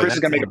All right, boy, Chris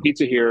is that's gonna make a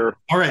pizza here,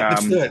 all right.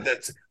 Let's do um, it.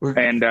 That's we're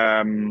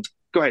and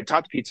go ahead,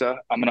 top the pizza.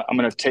 I'm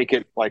gonna take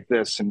it like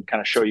this and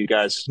kind of show you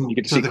guys. You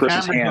get to so see the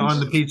Chris's camera's on hands.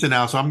 the pizza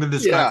now. So I'm going to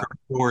describe Yeah, for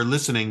people who are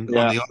listening on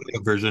yeah, the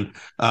audio version.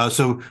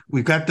 So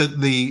we've got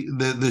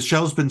the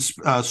shell's been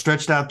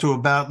stretched out to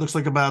about looks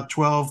like about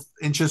 12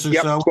 inches or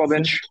yep, so, 12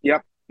 inch.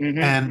 Yep.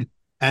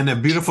 and a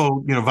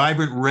beautiful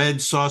vibrant red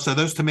sauce. Are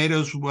those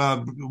tomatoes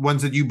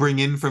ones that you bring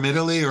in from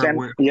Italy or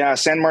where?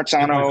 San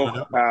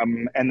Marzano,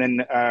 and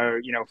then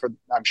for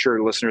I'm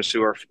sure listeners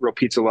who are real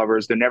pizza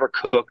lovers, they're never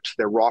cooked.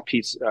 They're raw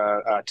pizza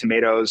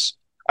tomatoes.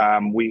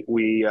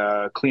 We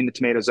clean the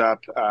tomatoes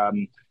up,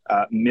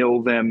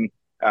 mill them.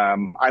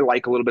 I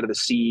like a little bit of the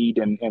seed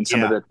and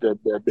some of Yeah, the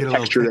get a little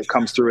texture that texture.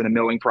 comes through in the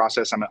milling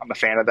process. I'm a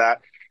fan of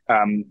that.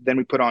 Then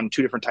we put on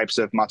two different types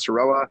of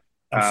mozzarella,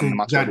 I'm the seeing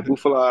mozzarella that. di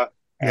bufala,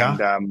 Yeah.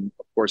 and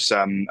of course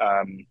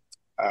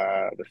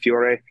the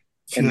fiore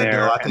in Fior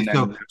there, Latte. and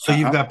then So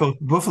you've got both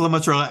buffalo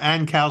mozzarella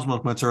and cow's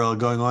milk mozzarella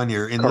going on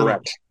here in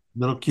correct.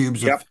 little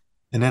cubes Yep. of,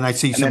 and then I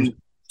see And then,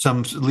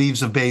 some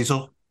leaves of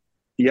basil.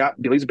 yeah,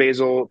 leaves of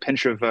basil,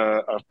 pinch of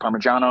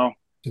Parmigiano,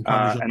 Some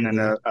Parmesan and then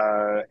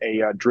glaze.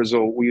 a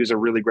drizzle. We use a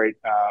really great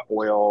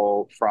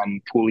oil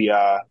from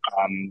Puglia,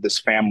 this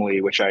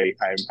family, which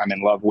I'm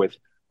in love with,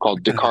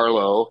 called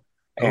DiCarlo.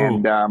 Oh,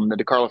 And the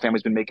DiCarlo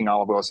family's been making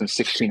olive oil since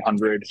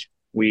 1600.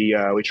 We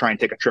try and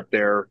take a trip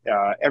there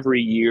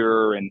every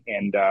year and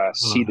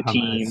see the how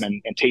team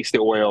nice. and taste the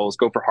oils,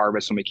 go for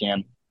harvest when we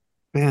can.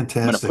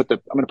 Fantastic. I'm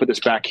gonna put this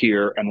back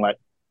here and let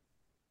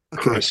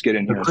Okay. Chris get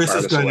in So here and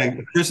fire this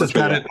away. Chris has What's for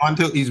got you? it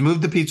onto, he's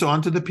moved the pizza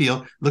onto the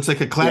peel. Looks like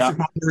a Yeah. classic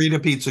margarita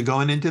pizza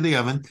going into the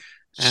oven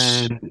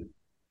and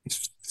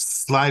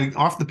sliding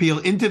off the peel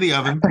into the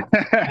oven.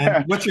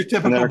 And what's your And there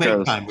typical it bake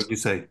goes. time, would you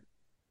say?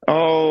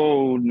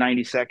 Oh,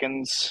 90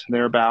 seconds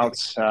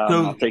thereabouts.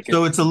 I'll take it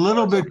So it's a as far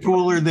little as I bit can.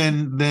 cooler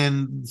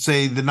than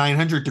say the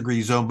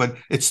 900-degree zone, but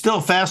it's still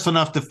fast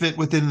enough to fit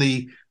within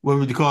the what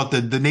would you call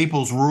it, the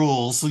Naples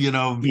rules, you get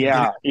it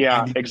Yeah, in yeah,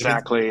 90 seconds.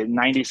 exactly.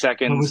 90 But with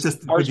seconds.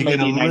 just but Ours you get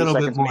a maybe 90 little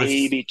bit seconds, more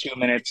maybe 2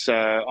 minutes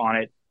on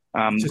it.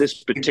 it's just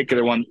This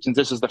particular one, since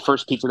this is the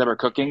first pizza that we're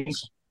cooking,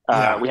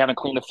 yeah. we haven't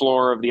cleaned the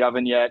floor of the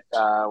oven yet.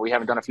 We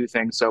haven't done a few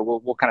things, so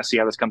we'll kind of see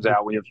how this comes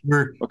out. We have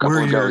a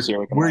couple of goes here.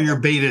 We can We're line your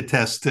up. beta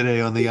test today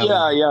on the oven.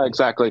 Yeah, yeah,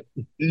 exactly.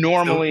 So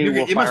Normally,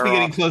 we'll you must be fire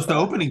getting off. close to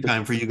opening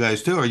time for you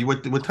guys too. Or you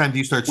what time do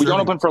you start We don't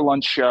serving? open for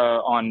lunch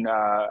on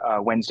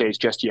Wednesdays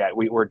just yet.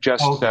 We're Oh,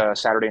 just okay.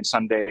 Saturday and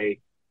Sunday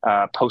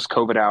post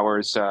COVID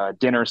hours,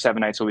 dinner 7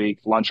 nights a week,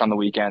 lunch on the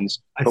weekends.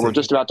 I But we're see.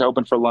 just about to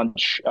open for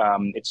lunch.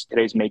 It's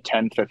today's May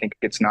 10th. I think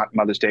it's not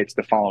Mother's Day; it's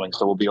the following.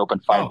 So we'll be open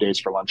five Oh, days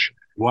for lunch,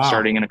 wow.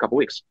 starting in a couple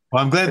weeks.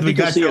 Well, I'm I glad we think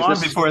you'll got see you as on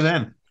this. before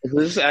then.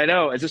 I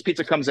know as this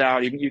pizza comes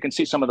out, you can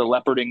see some of the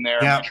leoparding there.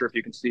 I'm Yeah. not sure if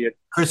you can see it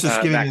Chris is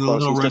giving that it a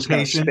close. little He's just going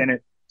to rotation. spin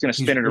it. He's going to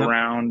He's spin it yep,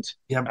 around.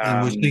 yep. And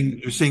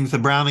Um, we're seeing the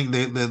browning,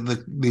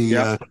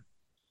 yep,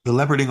 the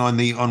leoparding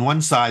on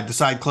one side, the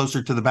side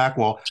closer to the back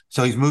wall.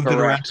 So he's moved it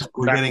around. correct.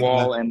 We're Back getting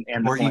wall a and the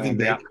more even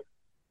flange. Yeah. bake.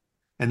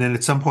 And then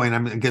at some point,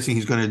 I'm guessing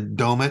he's going to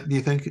dome it. Do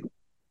you think?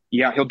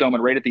 Yeah, he'll dome it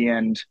right at the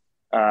end.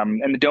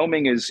 And the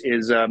doming is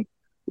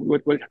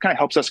what kind of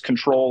helps us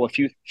control a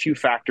few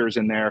factors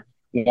in there.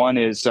 One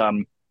is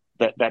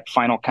that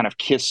final kind of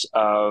kiss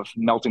of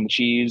melting the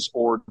cheese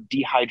or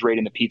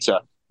dehydrating the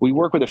pizza. We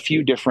work with a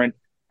few different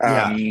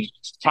Yeah. um,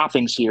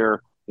 toppings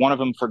here. One of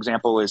them, for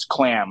example, is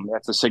clam.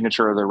 That's the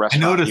signature of the I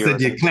restaurant noticed here. that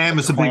Is your clam a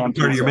is a big clam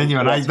part of your pizza. menu,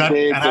 and Yeah, it's a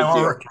big, big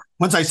deal.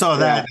 once I saw Yeah.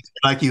 that, it's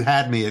like you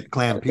had me at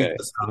clam pizza. Okay.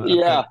 So I'm kind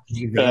Yeah, of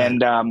eager for that.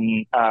 and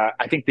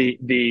I think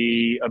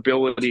the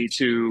ability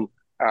to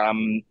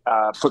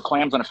put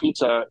clams on a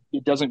pizza,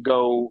 it doesn't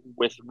go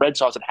with red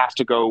sauce. It has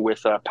to go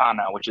with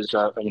panna, which is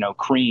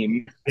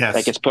cream that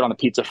Yes. gets put on the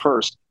pizza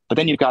first. But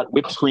then you've got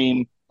whipped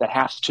cream that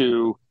has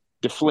to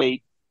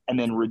deflate and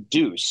then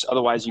reduce.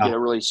 Otherwise, you get Wow. a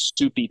really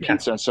soupy Yeah.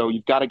 pizza. So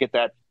you've got to get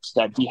that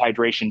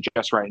dehydration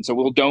just right. And so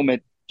we'll dome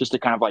it just to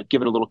kind of like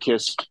give it a little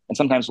kiss, and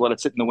sometimes let it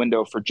sit in the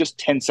window for just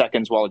 10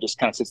 seconds while it just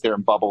kind of sits there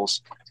and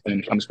bubbles and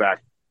then comes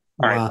back.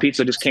 All right, Wow.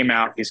 pizza just came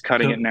out. He's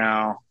cutting it So,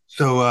 now.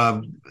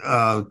 so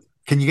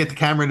can you get the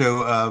camera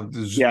to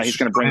Yeah, he's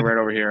going to bring it right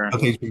over here.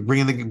 okay, so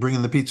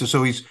bringing the pizza.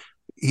 So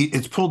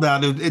it's pulled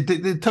out.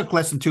 It took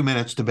less than 2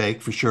 minutes to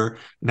bake for sure.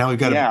 Now we've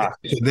got Yeah.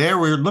 so there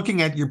we're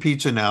looking at your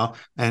pizza now.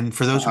 And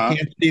for those who Uh-huh.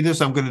 can't see this,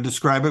 I'm going to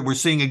describe it. We're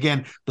seeing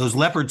again those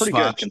leopard Pretty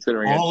good spots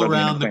considering it all wasn't even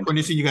around the cleaned.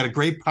 cornice. You got a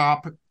great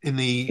pop in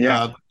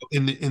Yeah.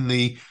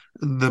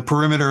 the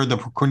perimeter. The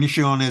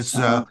cornicione is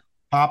Uh-huh.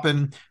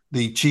 popping.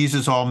 The cheese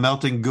is all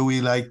melting,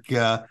 gooey like.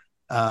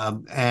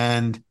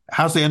 And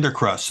how's the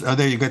undercrust? Oh,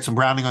 there you get some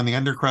browning on the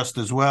undercrust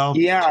as well.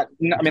 Yeah,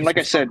 I mean, like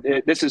I said,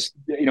 this is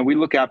we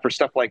look out for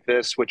stuff like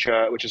this, which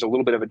is a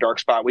little bit of a dark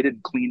spot. We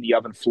didn't clean the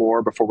oven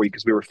floor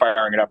because we were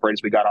firing it up right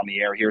as we got on the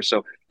air here.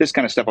 So this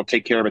kind of stuff will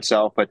take care of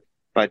itself. But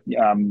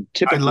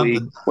typically,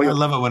 I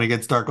love it when it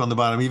gets dark on the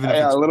bottom, even if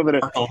a it's little bit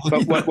of. purple.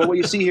 But what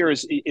you see here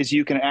is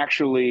you can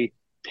actually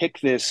pick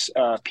this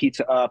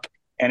pizza up,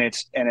 and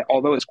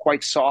although it's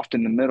quite soft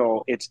in the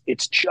middle,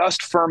 it's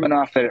just firm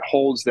enough that it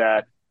holds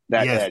that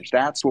Yes, edge.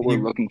 That's what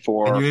we're looking and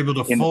for you're able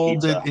to in the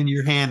fold pizza. it in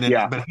your hand,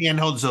 Yeah, but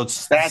handhold so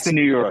it's that's staying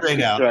New York,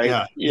 straight out. right?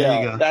 Yeah, there you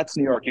Yeah, go. that's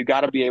New York. You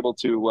got to be able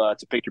to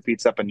pick your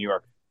pizza up in New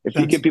York. If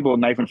you That's give people a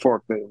knife and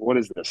fork, what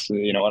is this? I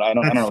don't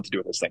know that's what to do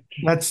with this thing.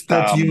 that's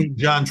you,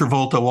 John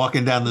Travolta,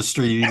 walking down the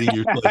street eating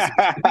your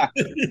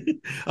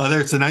slices. Oh,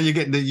 there. So now you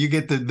get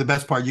the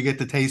best part. You get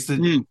to taste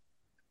it, Mm,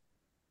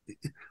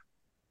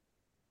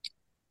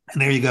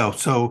 and there you go.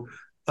 So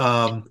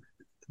and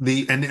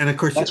of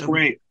course that's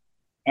great.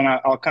 And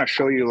I'll kind of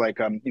show you like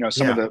some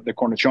of yeah. the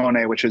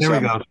cornicione, which is There we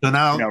go. So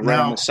right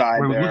on the side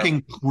we're there.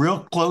 looking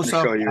real I'm close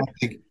going to up show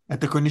you. at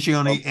the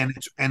cornicione,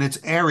 and it's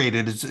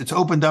aerated. It's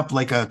opened up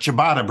like a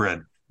ciabatta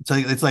bread.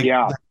 It's like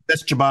Yeah, the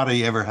best ciabatta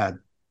you ever had.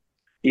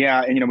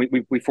 yeah, and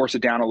we force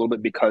it down a little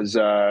bit because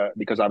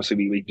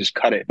obviously we just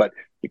cut it, but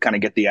you kind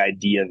of get the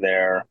idea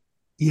there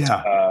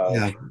Yeah, of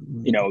yeah,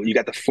 you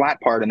got the flat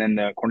part and then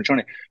the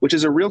cornicione, which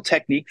is a real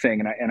technique thing,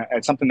 and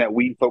it's something that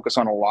we focus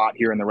on a lot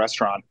here in the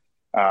restaurant.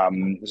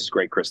 This is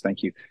great, Chris.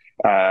 Thank you.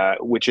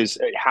 Which is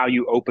how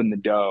you open the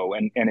dough,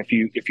 and if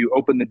you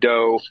open the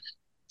dough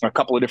a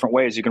couple of different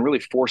ways. You can really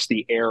force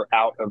the air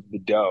out of the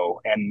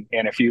dough, and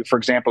if you, for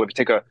example, if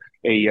you take a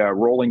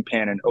rolling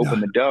pin and Yeah.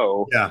 open the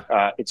dough,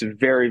 Yeah. it's a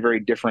very, very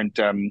different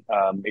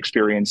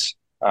experience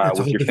It's a with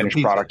whole your different finished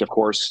pizza. product. Of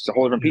course, it's a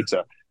whole different Yeah.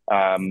 pizza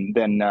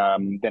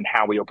than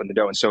how we open the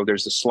dough. And so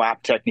there's the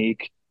slap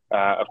technique.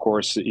 Of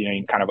course,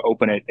 you kind of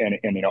open it and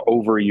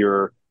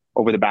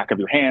over the back of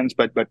your hands,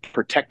 but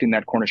protecting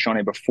that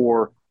cornicione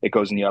before it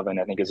goes in the oven,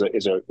 I think is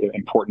a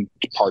important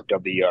part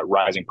of the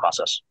rising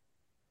process.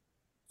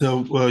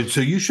 So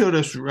you showed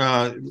us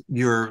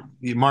your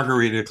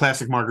margarita,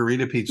 classic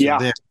margarita pizza Yeah,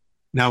 there.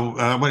 Now,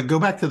 I want to go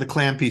back to the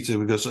clam pizza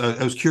because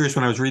I was curious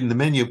when I was reading the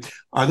menu.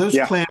 Are those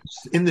yeah, clams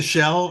in the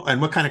shell,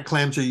 and what kind of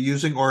clams are you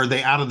using, or are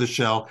they out of the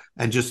shell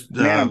and just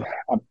man,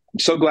 I'm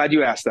so glad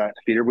you asked that,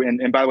 Peter.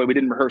 And by the way, we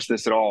didn't reherse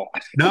this at all,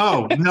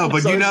 no, no,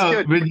 but so this is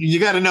good. but you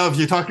got to know if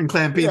you're talking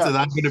clam pizza, Yeah,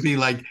 I'm going to be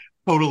like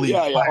totally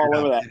yeah, yeah, all fired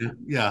over up. that.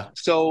 Yeah.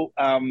 So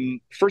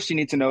first, you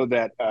need to know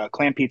that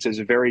clam pizza is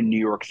a very New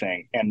York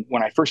thing. And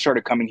when I first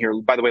started coming here,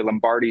 by the way,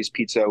 Lombardi's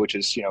Pizza, which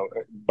is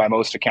by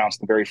most accounts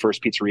the very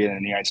first pizzeria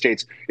in the United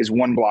States, is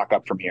one block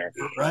up from here.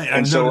 Right. And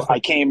I've so noticed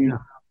that.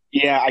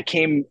 Yeah. I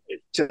came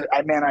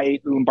I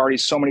ate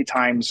Lombardi's so many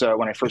times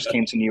when I first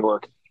came to New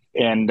York,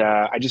 and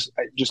I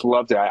just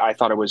loved it. I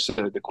thought it was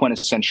the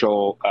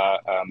quintessential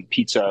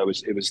pizza.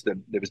 It was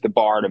the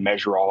bar to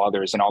measure all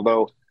others. And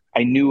although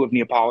I knew of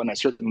Neapolitan, I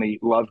certainly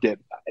loved it.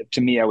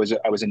 To me, I was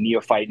a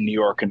neophyte in New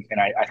York, and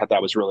I thought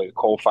that was really the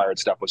coal fired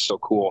stuff was so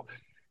cool.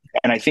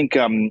 And I think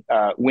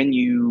when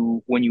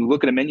you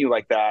look at a menu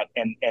like that,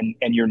 and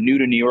you're new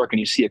to New York and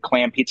you see a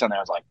clam pizza on there,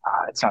 I was like,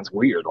 it sounds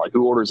weird. Like,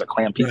 who orders a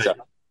clam Right. pizza?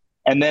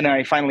 And then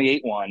I finally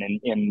ate one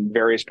in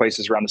various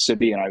places around the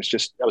city, and I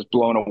was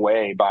blown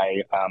away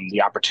by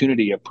the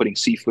opportunity of putting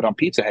seafood on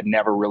pizza. Had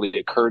never really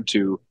occurred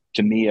to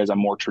me as a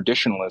more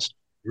traditionalist.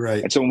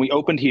 Right. And so when we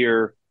opened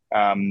here,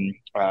 I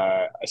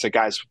said,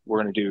 guys, we're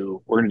gonna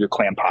do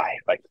clam pie.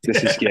 Like,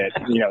 this is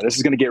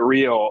gonna get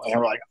real. And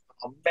we're like,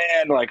 oh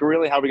man, like,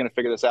 really, how are we gonna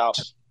figure this out?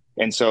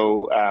 And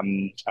so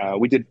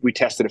we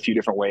tested a few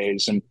different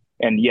ways,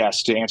 and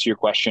yes, to answer your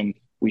question,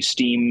 we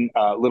steam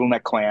little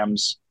neck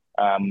clams.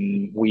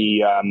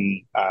 We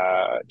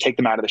take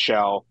them out of the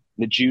shell.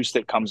 The juice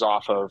that comes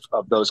off of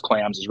those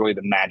clams is really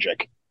the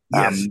magic.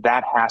 Yes.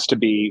 That has to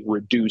be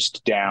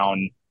reduced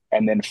down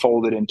and then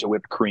folded into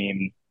whipped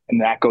cream, and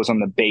that goes on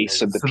the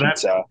base of the So that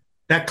pizza.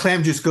 that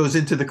clam just goes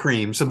into the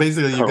cream. So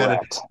basically,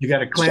 Correct. you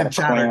got a Just got clam a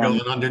chowder going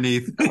clam.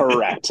 underneath.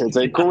 Correct. It's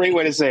a great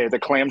way to say it. The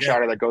clam Yeah.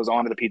 chowder that goes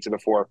onto the pizza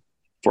before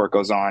it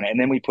goes on, and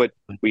then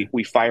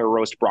we fire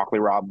roast broccoli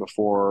rabe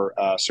before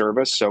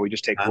service. So we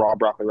just take Uh, raw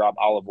broccoli rabe,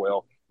 olive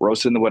oil,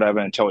 roast it in the wood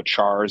oven until it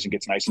chars and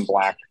gets nice and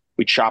black.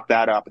 We chop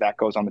that up. That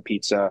goes on the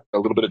pizza. A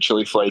little bit of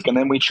chili flake, and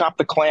then we chop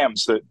the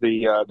clams.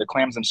 The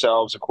clams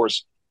themselves, of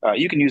course.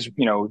 You can use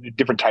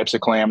different types of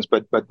clams,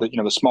 but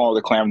the smaller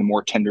the clam, the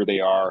more tender they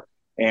are.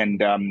 And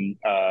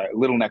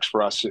little necks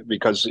for us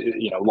because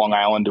Long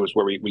Island was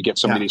where we get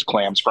so many of yeah. these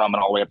clams from,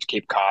 and all the way up to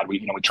Cape Cod. We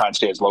try and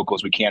stay as local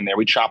as we can there.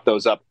 We chop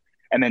those up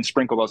and then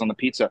sprinkle those on the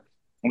pizza.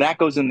 And that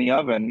goes in the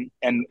oven,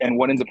 and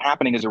what ends up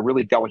happening is a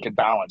really delicate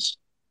balance.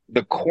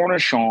 The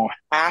cornichon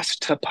has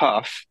to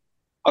puff,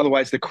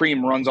 otherwise the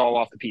cream runs all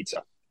off the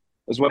pizza.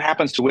 Because what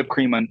happens to whipped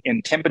cream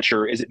in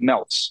temperature is it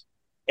melts,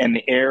 and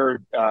the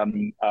air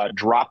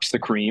drops the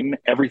cream.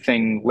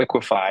 Everything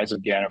liquefies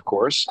again, of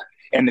course,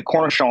 and the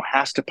cornichon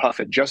has to puff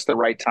at just the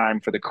right time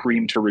for the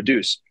cream to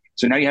reduce.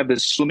 So now you have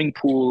this swimming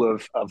pool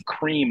of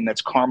cream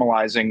that's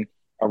caramelizing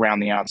around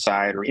the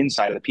outside or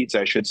inside of the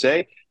pizza, I should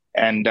say.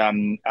 And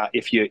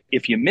if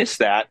you miss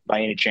that by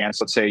any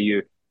chance, let's say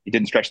you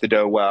didn't stretch the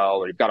dough well,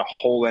 or you've got a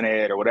hole in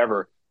it, or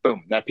whatever,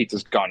 boom, that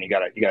pizza's gone. You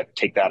gotta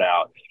take that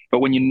out. But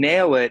when you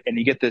nail it and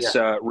you get Yeah. this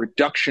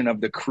reduction of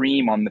the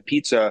cream on the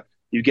pizza,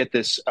 you get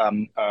this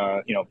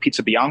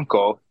pizza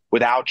bianco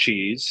without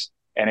cheese,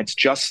 and it's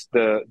just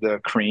the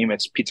cream.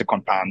 It's pizza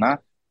con panna,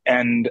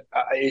 and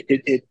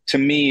it to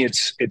me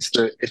it's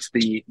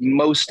the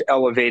most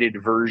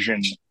elevated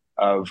version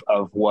of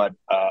what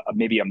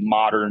maybe a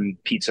modern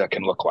pizza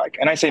can look like.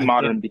 And I say Yeah.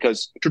 modern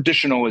because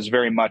traditional is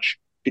very much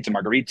pizza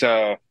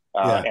margherita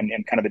Yeah. and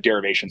kind of the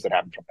derivations that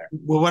happen from there.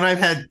 Well, when I've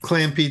had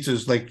clam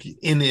pizzas like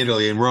in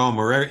Italy, in Rome,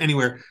 or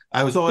anywhere,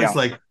 I was always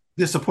Yeah, like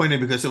disappointed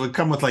because it would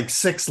come with like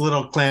six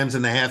little clams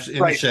in the half in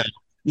the right. shell,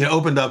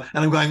 opened up,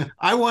 and I'm going,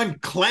 I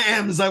want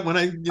clams. When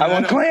I I want don't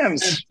want a clam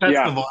clams.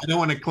 Yeah, festival, I don't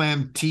want a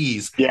clam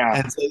tease. yeah,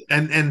 And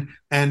so,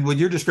 and what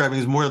you're describing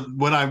is more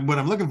what I'm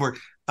looking for.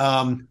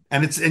 And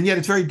yet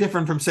it's very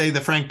different from, say,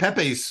 the Frank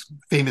Pepe's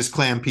famous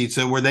clam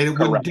pizza, where they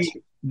wouldn't do. correct.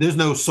 There's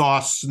no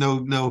sauce,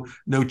 no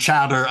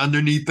chowder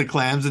underneath the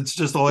clams. It's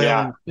just oil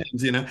Yeah, and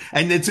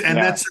clams. And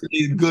yeah. that's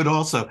really good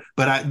also.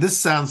 But this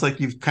sounds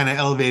like you've kind of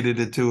elevated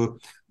it to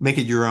make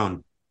it your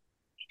own.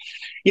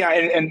 Yeah,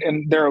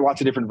 and there are lots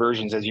of different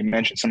versions, as you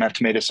mentioned. Some have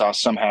tomato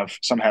sauce, some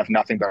have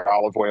nothing but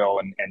olive oil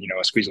and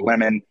a squeeze of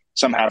lemon.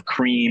 Some have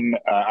cream.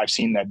 I've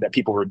seen that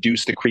people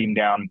reduce the cream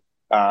down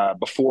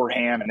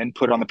beforehand and then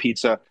put it on the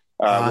pizza.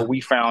 What Uh, we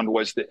found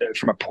was that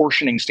from a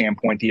portioning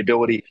standpoint, the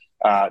ability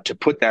to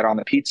put that on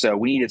the pizza,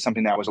 we needed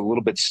something that was a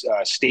little bit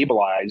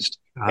stabilized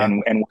Uh,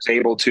 and was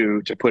able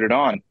to put it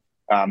on.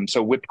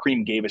 So whipped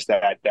cream gave us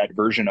that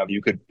version of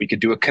we could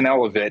do a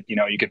canal of it.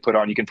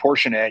 You can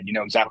portion it. You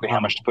know exactly how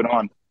much to put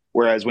on.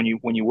 Whereas when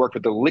you worked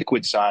with the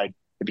liquid side,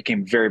 it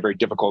became very, very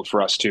difficult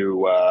for us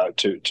to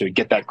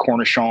get that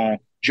cornichon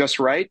just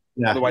right.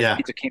 yeah, Otherwise, yeah.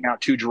 pizza came out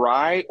too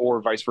dry,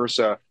 or vice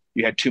versa.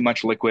 You had too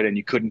much liquid, and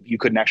you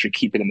couldn't actually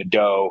keep it in the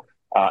dough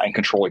and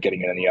control it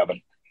getting it in the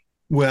oven.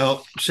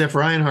 Well, Chef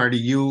Ryan Hardy,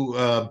 you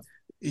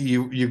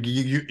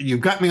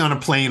got me on a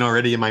plane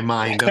already in my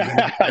mind.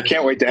 I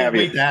can't wait to Can't have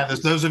you. wait to have this.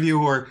 Those of you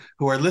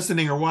who are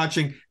listening or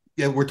watching,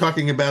 yeah, we're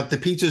talking about the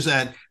pizzas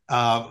at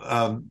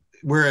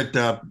we're at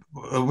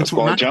what's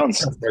Pasquale not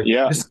Jones.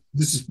 Yeah,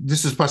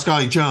 this is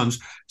Pasquale Jones.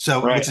 So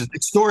right. which is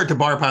next door to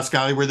Bar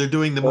Pasquale, where they're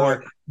doing the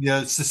more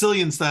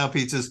Sicilian style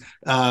pizzas.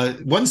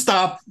 One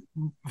stop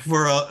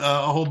for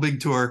a whole big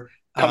tour.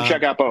 Come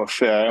check out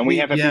both. And we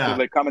have people Yeah.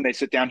 that come and they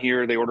sit down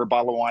here, they order a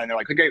bottle of wine. They're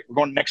like, okay, we're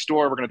going next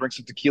door. We're going to drink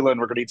some tequila and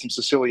we're going to eat some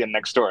Sicilian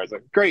next door. It's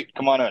like, great,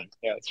 come on in.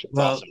 Yeah, it's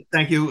Well, awesome.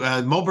 thank you.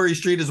 Mulberry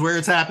Street is where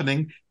it's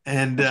happening.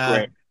 And That's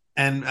great.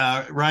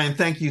 Ryan,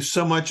 thank you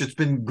so much. It's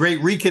been great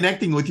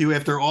reconnecting with you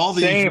after all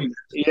these years Same.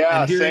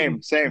 Yeah, and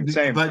hearing same.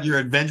 about your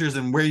adventures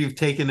and where you've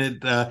taken it.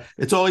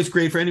 It's always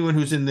great for anyone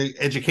who's in the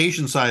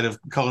education side of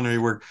culinary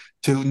work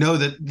to know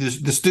that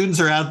the students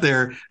are out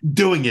there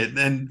doing it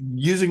and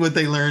using what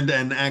they learned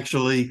and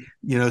actually,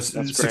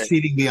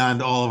 succeeding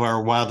beyond all of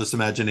our wildest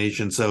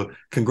imagination. So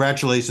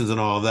congratulations on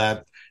all of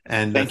that.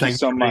 And thank you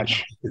so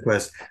much.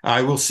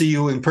 I will see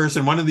you in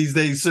person one of these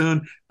days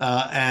soon.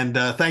 And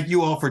thank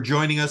you all for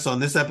joining us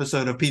on this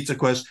episode of Pizza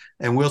Quest.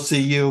 And we'll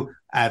see you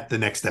at the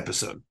next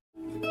episode.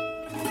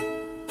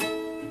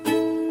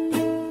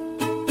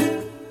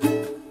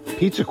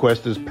 Pizza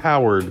Quest is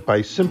powered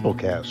by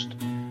Simplecast.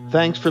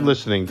 Thanks for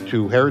listening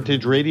to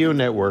Heritage Radio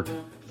Network,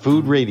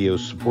 food radio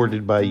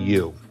supported by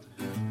you.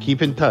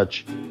 Keep in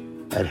touch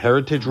at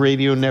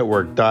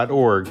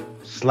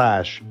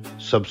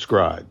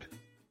heritageradionetwork.org/subscribe.